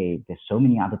there's so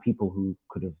many other people who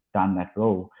could have done that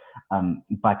role.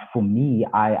 But for me,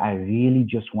 I really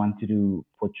just wanted to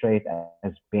portray it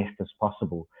as best as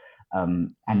possible,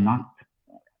 and not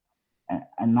mm,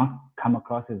 and not come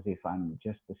across as if I'm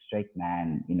just a straight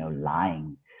man,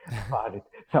 lying about it.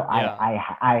 So yeah.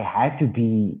 I had to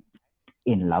be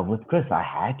in love with Chris. I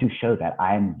had to show that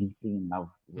I am deeply in love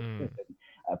with Chris. Mm, And,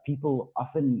 people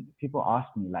ask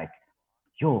me like,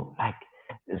 "Yo, like,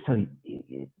 so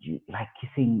you like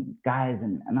kissing guys?"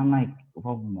 And I'm like,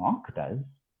 "Well, Mark does,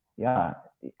 yeah."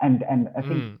 And I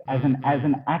think mm, mm, mm,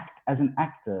 as an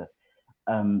actor,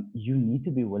 you need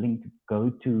to be willing to go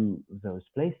to those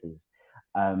places.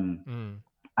 Um, mm.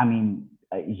 I mean,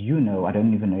 I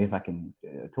don't even know if I can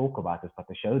talk about this, but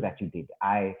the show that you did,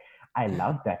 I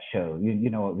love that show. You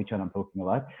know which one I'm talking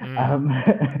about. Mm. Um,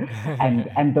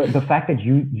 and the fact that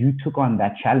you took on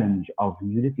that challenge of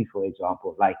nudity, for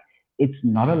example, like it's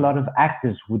not a Mm, lot of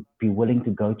actors would be willing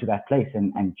to go to that place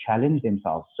and challenge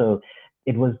themselves. So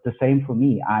it was the same for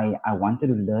me. I wanted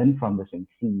to learn from this and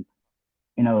see,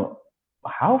 you know,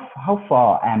 how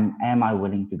far am I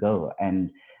willing to go? And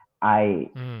I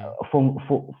mm,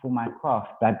 for my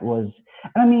craft, that was,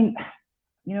 and I mean,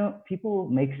 people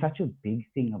make such a big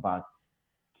thing about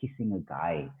kissing a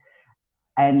guy,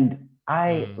 and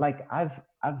mm,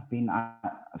 I've been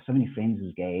so many friends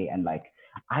who's gay, and like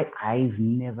I've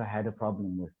never had a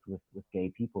problem with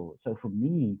gay people. So for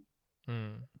me,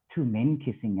 mm. two men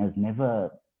kissing it's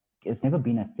never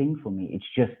been a thing for me. It's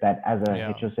just that as a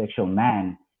Yeah. heterosexual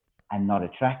man, I'm not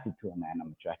attracted to a man.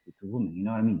 I'm attracted to a woman. You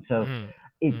know what I mean? So Mm,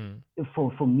 it mm.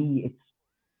 for me, it's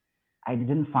I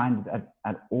didn't find it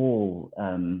at all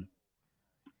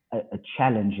a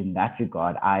challenge in that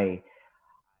regard.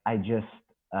 I just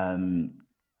um,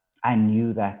 I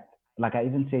knew that, like I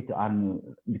even said to Arno,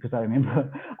 because I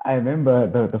remember I remember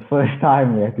the first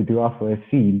time we had to do our first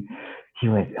scene,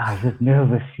 I was just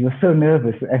nervous. He was so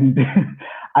nervous, and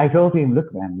I told him,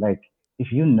 look, man, like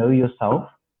if you know yourself,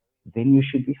 then you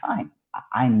should be fine.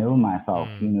 I know myself,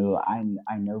 Mm.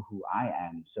 I know who I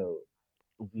am. So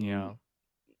Yeah.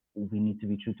 we we need to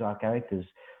be true to our characters.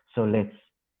 So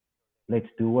let's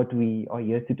do what we are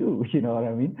here to do. You know what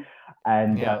I mean?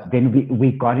 And Yeah. then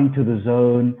we got into the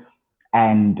zone,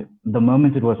 and the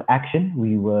moment it was action,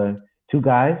 we were two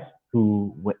guys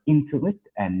who were into it,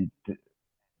 and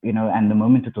and the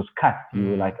moment it was cut, we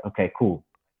were like, Mm. okay, cool.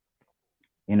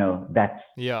 That's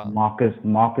Yeah. Marcus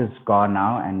gone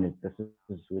now, and this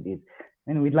is what it is.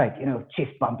 And we'd like,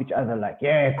 chest bump each other, like,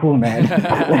 yeah, cool, man.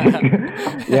 Like,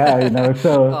 yeah,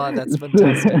 Oh, that's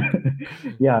fantastic.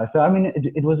 yeah. So I mean,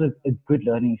 it was a good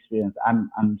learning experience.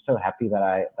 I'm so happy that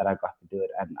I got to do it,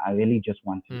 and I really just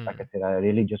wanted, like I Mm. said, I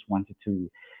really just wanted to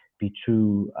be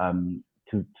true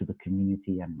to the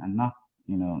community, and not,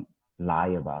 lie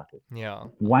about it. Yeah.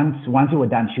 Once we were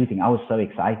done shooting, I was so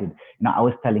excited. I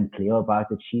was telling Cleo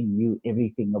about it. She knew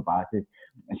everything about it,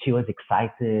 and she was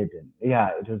excited. And yeah,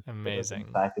 it was an Amazing.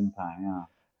 exciting time. Yeah.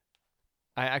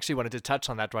 I actually wanted to touch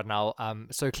on that right now.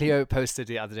 So Cleo posted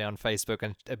the other day on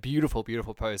Facebook a beautiful,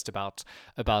 beautiful post about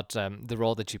the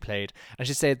role that you played, and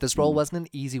she said this role Mm. wasn't an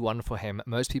easy one for him.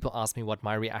 Most people ask me what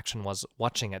my reaction was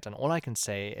watching it, and all I can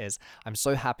say is I'm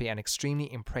so happy and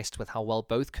extremely impressed with how well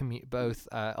both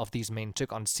of these men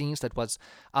took on scenes that was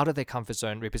out of their comfort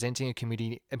zone, representing a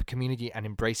community, and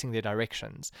embracing their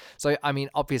directions. So I mean,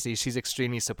 obviously, she's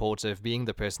extremely supportive, being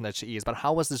the person that she is. But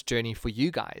how was this journey for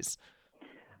you guys?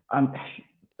 Um,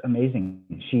 Amazing.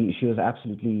 She was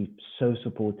absolutely so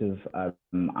supportive.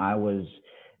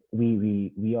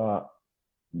 We are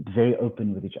very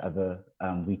open with each other.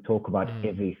 We talk about Mm,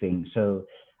 everything. So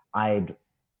I'd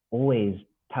always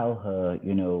tell her,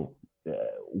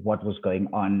 what was going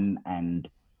on, and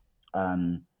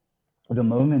um, the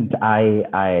moment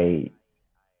I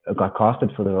got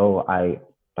casted for the role, I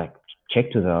like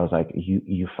checked with her. I was like,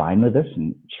 "You fine with this?"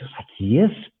 And she was like,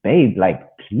 "Yes, babe. Like,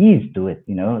 please do it."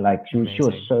 Like she was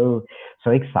amazing.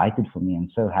 so excited for me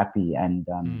and so happy. And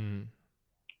Mm.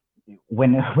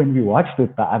 when when we watched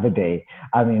it the other day,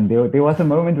 I mean, there was a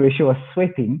moment where she was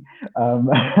sweating. Um,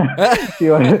 she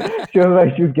was she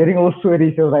was getting all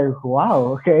sweaty. She was like,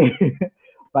 "Wow, okay."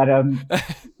 But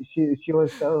she was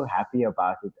so happy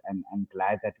about it, and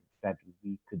glad that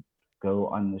we could go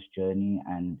on this journey.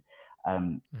 And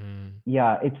um, Mm,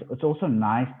 yeah, it's also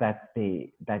nice that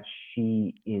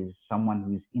she is someone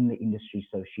who's in the industry,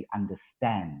 so she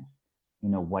understands,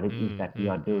 what it is mm, that we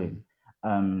are mm, doing. mm,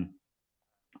 Um,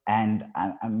 and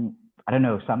I don't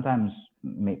know. Sometimes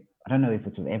I don't know if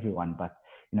it's with everyone, but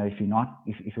if you're not,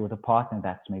 if you're with a partner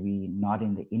that's maybe not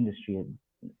in the industry,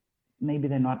 maybe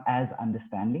they're not as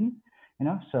understanding.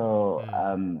 So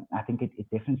mm. I think it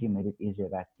definitely made it easier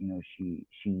that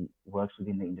she works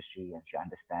within the industry and she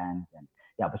understands. And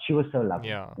yeah, but she was so lovely,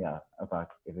 Yeah, yeah, about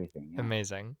everything. Yeah.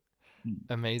 amazing, Mm,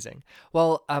 amazing.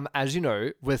 Well, as you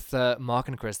know, with Mark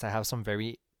and Chris, they have some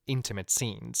very intimate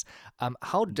scenes.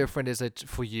 How mm. different is it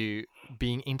for you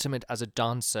being intimate as a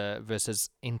dancer versus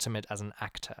intimate as an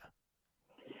actor?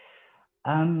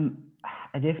 Um,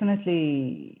 I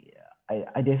definitely,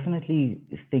 I definitely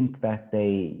think that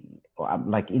they,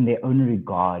 like in their own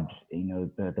regard,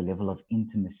 the level of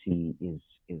intimacy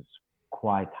is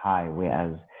quite high.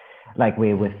 Whereas, like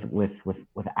where Mm,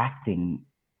 with acting,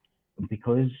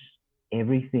 because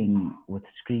everything with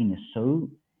screen is so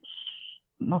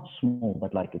not small,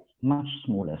 but like it's much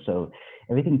smaller. So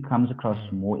everything comes across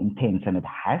mm, more intense, and it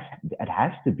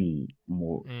has to be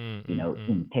more, mm, mm, mm,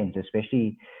 intense,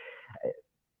 especially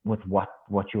with what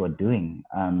you are doing.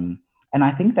 And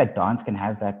I think that dance can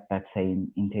have that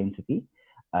same intensity.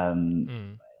 Um,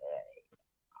 mm,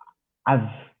 I've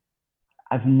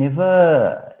I've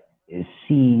never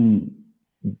seen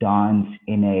dance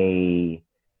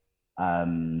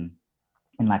um,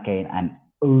 in like an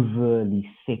overly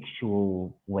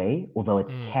sexual way, although it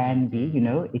mm, mm, can be, mm,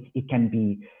 mm, it can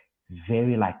be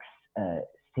very like uh,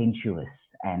 sensuous,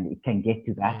 and it can get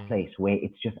to that mm, place where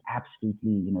it's just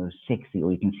absolutely, sexy,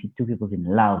 or you can see two people in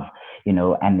love,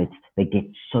 and they get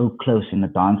so close in the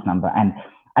dance number. And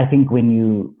I think when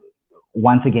you,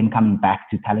 once again, coming back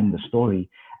to telling the story,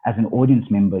 as an audience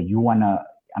member, you wanna,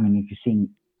 I mean, if you're seeing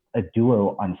a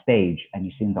duo on stage and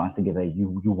you sing dance together, you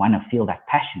want to feel that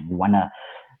passion. You want to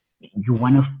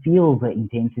mm. feel the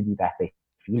intensity that they're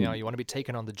Yeah, feeling. you want to be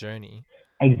taken on the journey.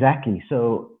 Exactly.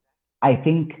 So I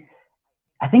think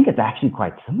I think it's actually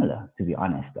quite similar, to be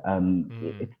honest.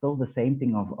 It's Mm, still the same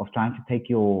thing of trying to take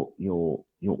your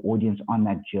audience on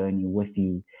that journey with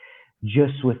you,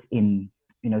 just within,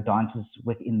 dances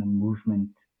within the movement.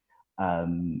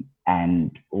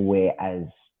 And whereas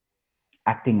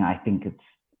acting, I think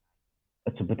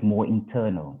it's a bit more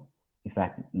internal, if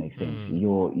that makes sense.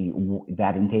 mm,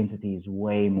 That intensity is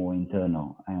way more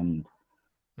internal, and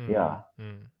yeah.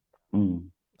 mm, mm. Mm,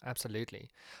 Absolutely.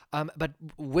 But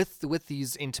with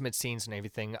these intimate scenes and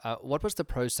everything, what was the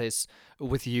process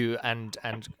with you and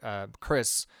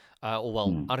Chris, or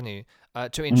well, mm, Arnu,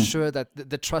 to mm. ensure that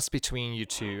the trust between you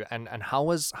two, and how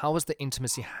was the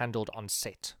intimacy handled on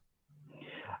set?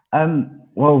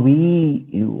 Well,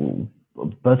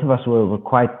 both of us were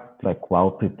quite like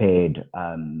well prepared,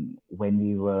 when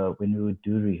we would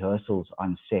do rehearsals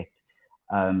on set.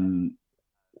 Um,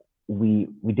 we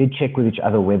did check with each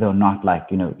other whether or not, like,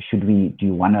 do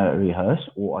you want to rehearse,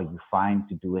 or are you fine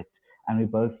to do it? And we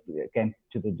both came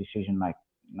to the decision, like,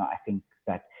 I think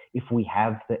that if we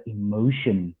have the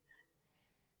emotion,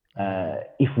 Mm,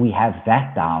 if we have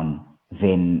that down,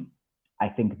 then I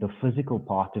think the physical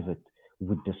part of it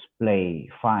would display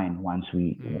fine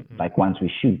mm, mm, once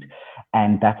we shoot.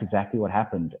 And that's exactly what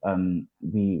happened.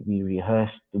 We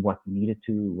rehearsed what we needed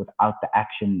to without the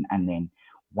action, and then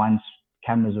once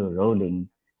cameras were rolling,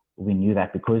 we knew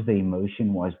that because the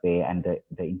emotion was there and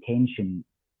the intention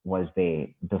was there,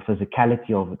 the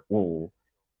physicality of it all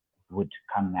would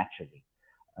come naturally.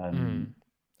 Um, Mm.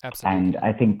 and Absolutely.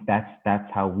 I think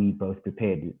that's how we both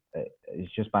prepared.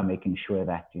 Is just by making sure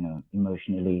that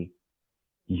emotionally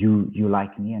you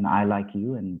like me and I like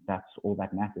you, and that's all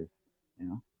that matters. You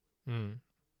know, Mm.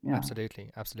 yeah.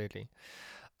 Absolutely. Absolutely.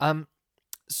 Um,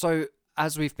 So,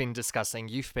 as we've been discussing,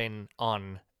 you've been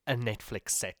on a Netflix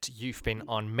set, you've been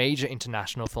on major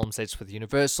international film sets with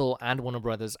Universal and Warner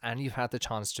Brothers, and you've had the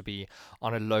chance to be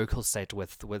on a local set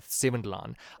with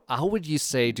Sevendelaan. How would you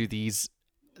say do these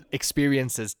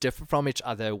experiences differ from each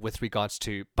other with regards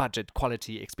to budget,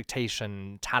 quality,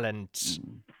 expectation, talent,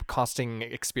 casting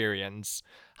experience?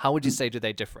 How would you say do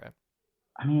they differ,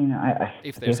 I mean,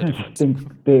 if I there's a definitely difference?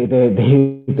 think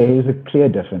there is a clear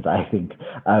difference. I think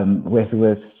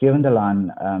with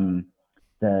Sjevendelaan,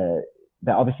 the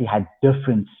they obviously had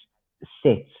different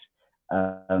sets,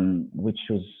 which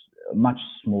was much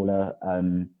smaller.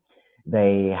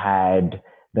 They had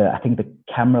I think the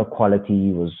camera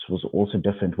quality was also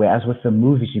different. Whereas with the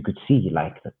movies, you could see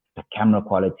like the camera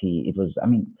quality. It was, I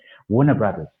mean, Warner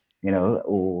Brothers,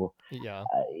 or Yeah.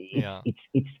 it's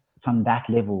Yeah. from that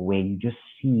level where you just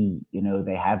see,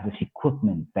 they have this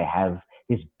equipment, they have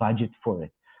this budget for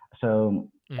it. So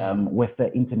Mm. with the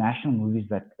international movies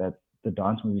that the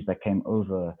dance movies that came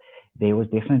over, there was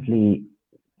definitely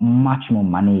much more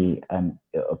money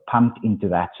pumped into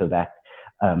that so that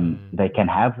Mm. they can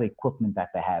have the equipment that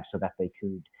they have so that they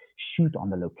could shoot on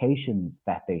the locations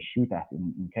that they shoot at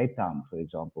in Cape Town, for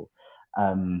example.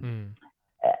 Um, Mm.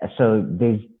 so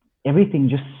there's everything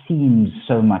just seems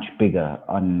so much bigger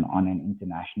on an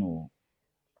international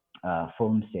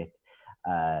film set.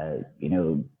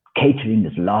 Catering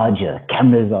is larger,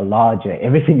 cameras are larger,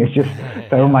 everything is just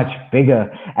so much Yeah. bigger.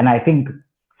 And I think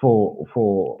for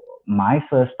my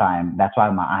first time, that's why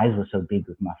my eyes were so big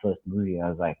with my first movie. I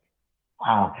was like,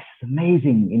 wow, this is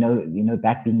amazing.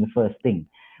 That being the first thing.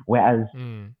 Whereas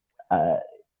Mm. uh,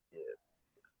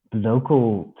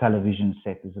 local television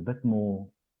set is a bit more,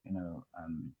 you know,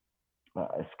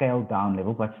 a scaled down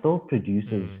level, but still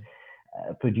Mm.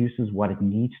 produces what it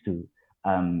needs to.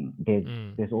 Mm.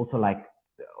 There's also like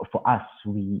for us,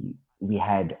 we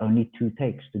had only 2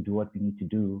 takes to do what we need to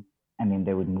do, and then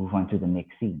they would move on to the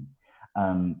next scene.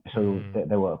 So Mm.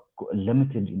 they were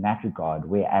limited in that regard.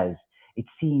 Whereas it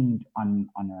seemed on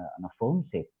a film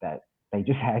set that they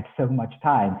just had so much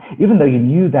time, even though you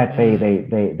knew that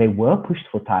Mm. they were pushed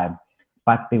for time,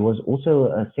 but there was also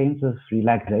a sense of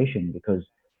relaxation because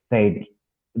they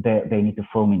they need to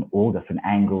film in all different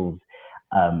angles.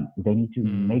 They need to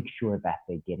Mm. make sure that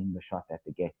they're getting the shot that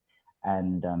they get,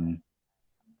 and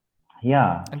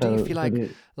yeah. And do you So feel so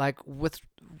like with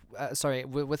sorry,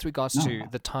 with regards to no,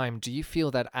 the time, do you feel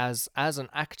that as an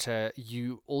actor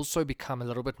you also become a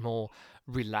little bit more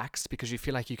relaxed because you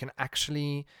feel like you can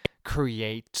actually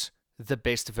create the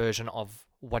best version of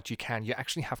what you can? You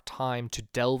actually have time to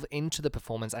delve into the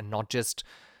performance and not just,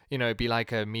 be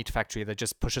like a meat factory that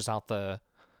just pushes out the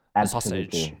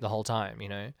sausage absolutely. the whole time, you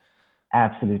know?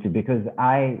 Absolutely, because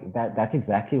that's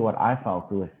exactly what I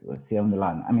felt with Sierra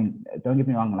Milan. I mean, don't get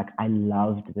me wrong, like I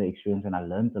loved the experience and I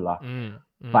learned a lot. Mm,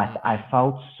 mm, But mm, I mm.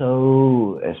 felt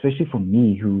so, especially for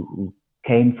me who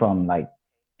came from like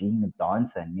being a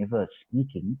dancer and never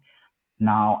speaking,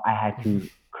 now I had to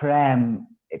cram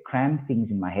things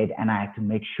in my head and I had to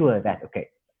make sure that okay,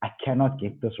 I cannot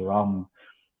get this wrong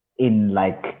in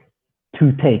like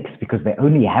 2 takes because they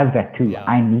only have that two. Yeah.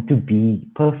 I need to be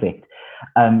perfect.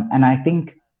 And I think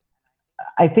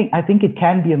it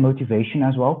can be a motivation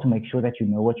as well to make sure that you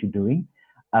know what you're doing.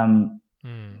 Um,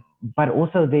 Mm, but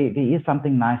also there is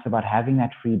something nice about having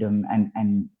that freedom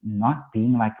and not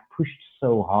being like pushed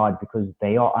so hard because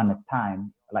they are on a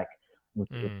time like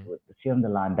mm, with the Sea on the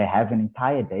Line, they have an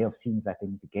entire day of scenes that they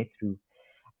need to get through.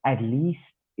 At least,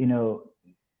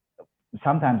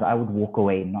 sometimes I would walk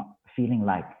away not feeling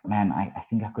like, man, I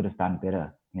think I could have done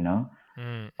better. mm,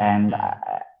 mm, And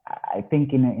mm, I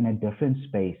think in a different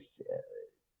space,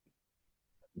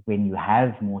 when you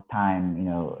have more time,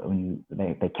 when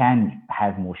they can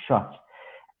have more shots,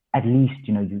 at least,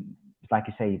 you like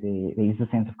you say, there is a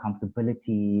sense of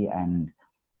comfortability and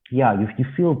yeah, you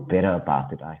feel better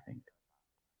about it, I think.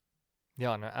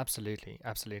 yeah, no, absolutely,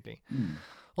 absolutely. Mm.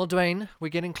 Well, Duane, we're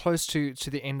getting close to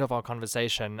the end of our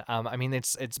conversation. I mean,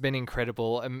 it's been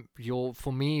incredible. You're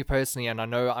for me personally, and I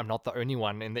know I'm not the only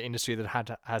one in the industry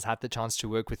that has had the chance to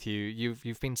work with you.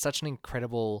 You've been such an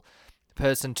incredible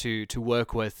person to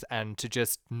work with and to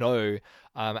just know.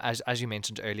 As you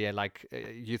mentioned earlier, like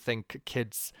you think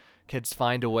kids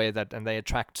find a way that, and they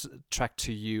attract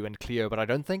to you and Cleo. But I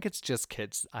don't think it's just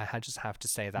kids. I just have to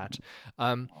say that.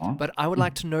 But I would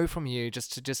like to know from you,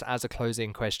 just as a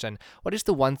closing question, what is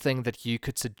the one thing that you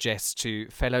could suggest to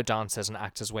fellow dancers and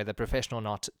actors, whether professional or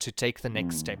not, to take the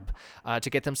next step, to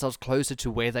get themselves closer to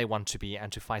where they want to be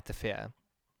and to fight the fear?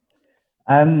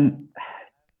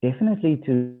 Definitely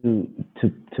to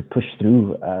push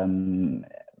through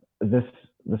this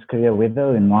career,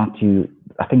 whether or not you,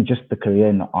 I think just the career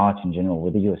in the arts in general,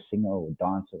 whether you're a singer or a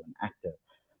dancer or an actor,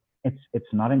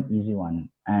 it's not an easy one.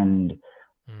 And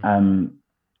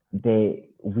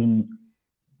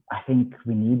I think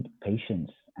we need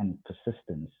patience and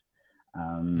persistence.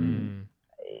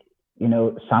 You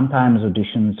know, sometimes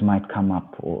auditions might come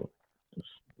up, or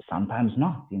sometimes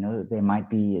not. You know, there might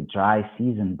be a dry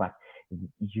season, but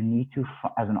you need to,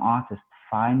 as an artist,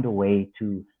 find a way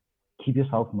to keep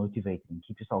yourself motivated and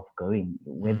keep yourself going.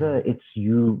 Whether it's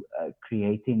you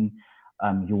creating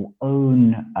your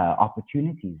own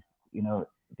opportunities. You know,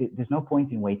 there's no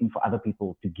point in waiting for other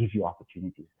people to give you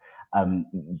opportunities.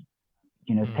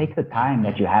 You know, take the time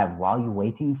that you have while you're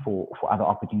waiting for other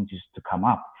opportunities to come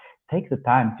up. Take the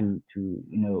time to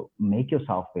you know, make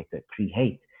yourself better,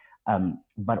 create,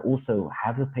 but also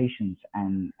have the patience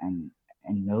and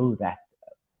know that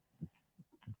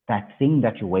that thing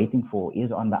that you're waiting for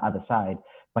is on the other side,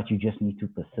 but you just need to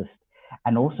persist.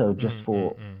 And also just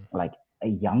for like a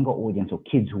younger audience or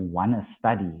kids who want to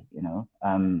study, you know,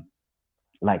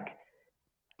 like,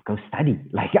 go study.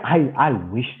 Like, I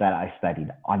wish that I studied.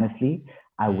 Honestly,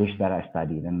 I wish that I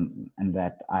studied and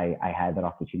that I had that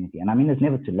opportunity. And I mean, it's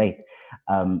never too late.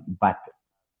 But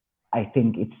I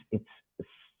think it's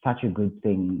such a good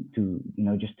thing to, you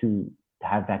know, just to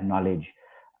have that knowledge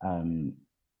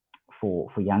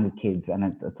for younger kids. And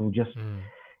it will just,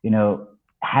 you know,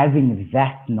 having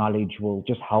that knowledge will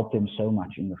just help them so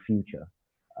much in the future.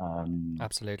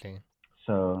 Absolutely.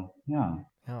 So, yeah.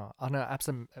 Oh, no,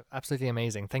 absolutely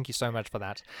amazing. Thank you so much for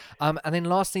that. And then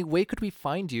lastly, where could we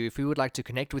find you if we would like to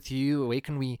connect with you? Where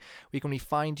can we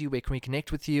find you? Where can we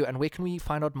connect with you? And where can we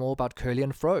find out more about Curly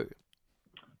and Fro?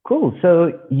 Cool.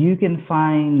 So you can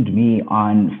find me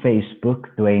on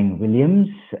Facebook, Duane-Williams,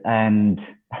 and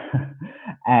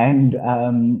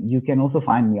you can also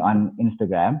find me on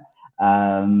Instagram.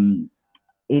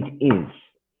 It is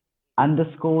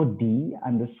 _D_will.I.am.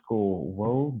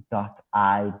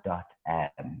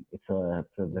 It's a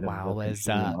bit of a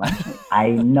confusing one. I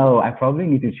know. I probably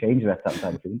need to change that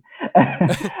sometime soon.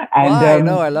 And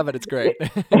no, I love it. It's great.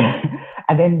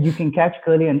 And then you can catch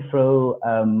Curly and Fro.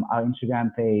 Our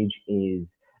Instagram page is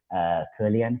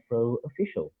Curly and Fro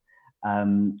Official.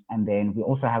 And then we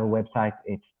also have a website.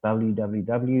 It's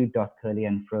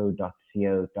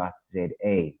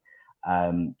www.curlyandfro.co.za.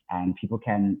 And people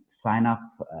can sign up,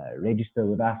 register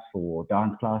with us for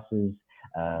dance classes.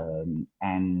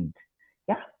 And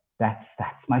yeah, that's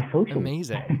my social.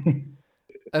 Amazing.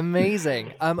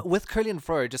 Amazing. With Curly and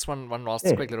Fro, just one last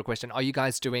quick little question. Are you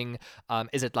guys doing,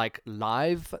 is it like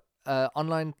live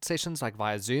online sessions, like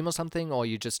via Zoom or something? Or are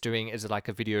you just doing, is it like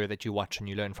a video that you watch and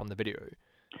you learn from the video?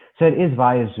 So it is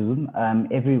via Zoom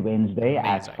every Wednesday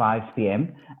at 5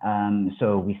 p.m.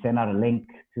 So we send out a link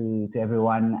to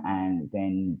everyone, and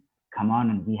then come on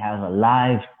and we have a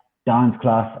live dance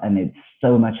class, and it's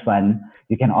so much fun.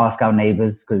 You can ask our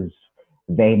neighbors because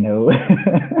they know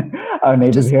our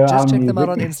neighbors hear our music. Just check them out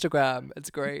on Instagram. It's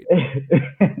great.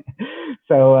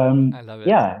 So I love it.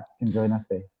 Yeah, can join us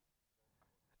there.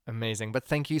 Amazing. But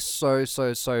thank you so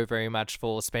very much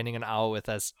for spending an hour with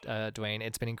us, Duane.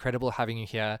 It's been incredible having you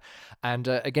here. And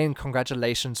again,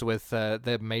 congratulations with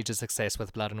the major success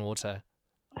with Blood and Water.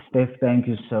 Steph, thank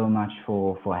you so much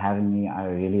for having me. I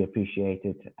really appreciate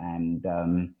it. And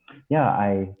yeah,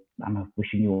 I'm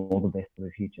wishing you all the best for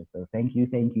the future. So thank you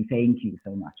so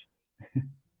much.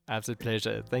 Absolute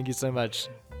pleasure. Thank you so much.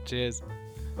 Cheers.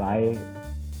 Bye.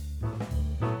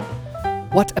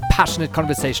 What a passionate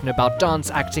conversation about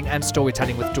dance, acting, and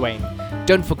storytelling with Duane.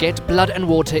 Don't forget, Blood and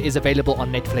Water is available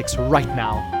on Netflix right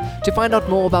now. To find out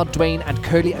more about Duane and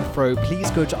Curly and Fro,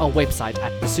 please go to our website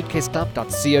at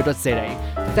thesuitcaseclub.co.za.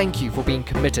 Thank you for being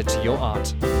committed to your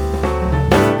art.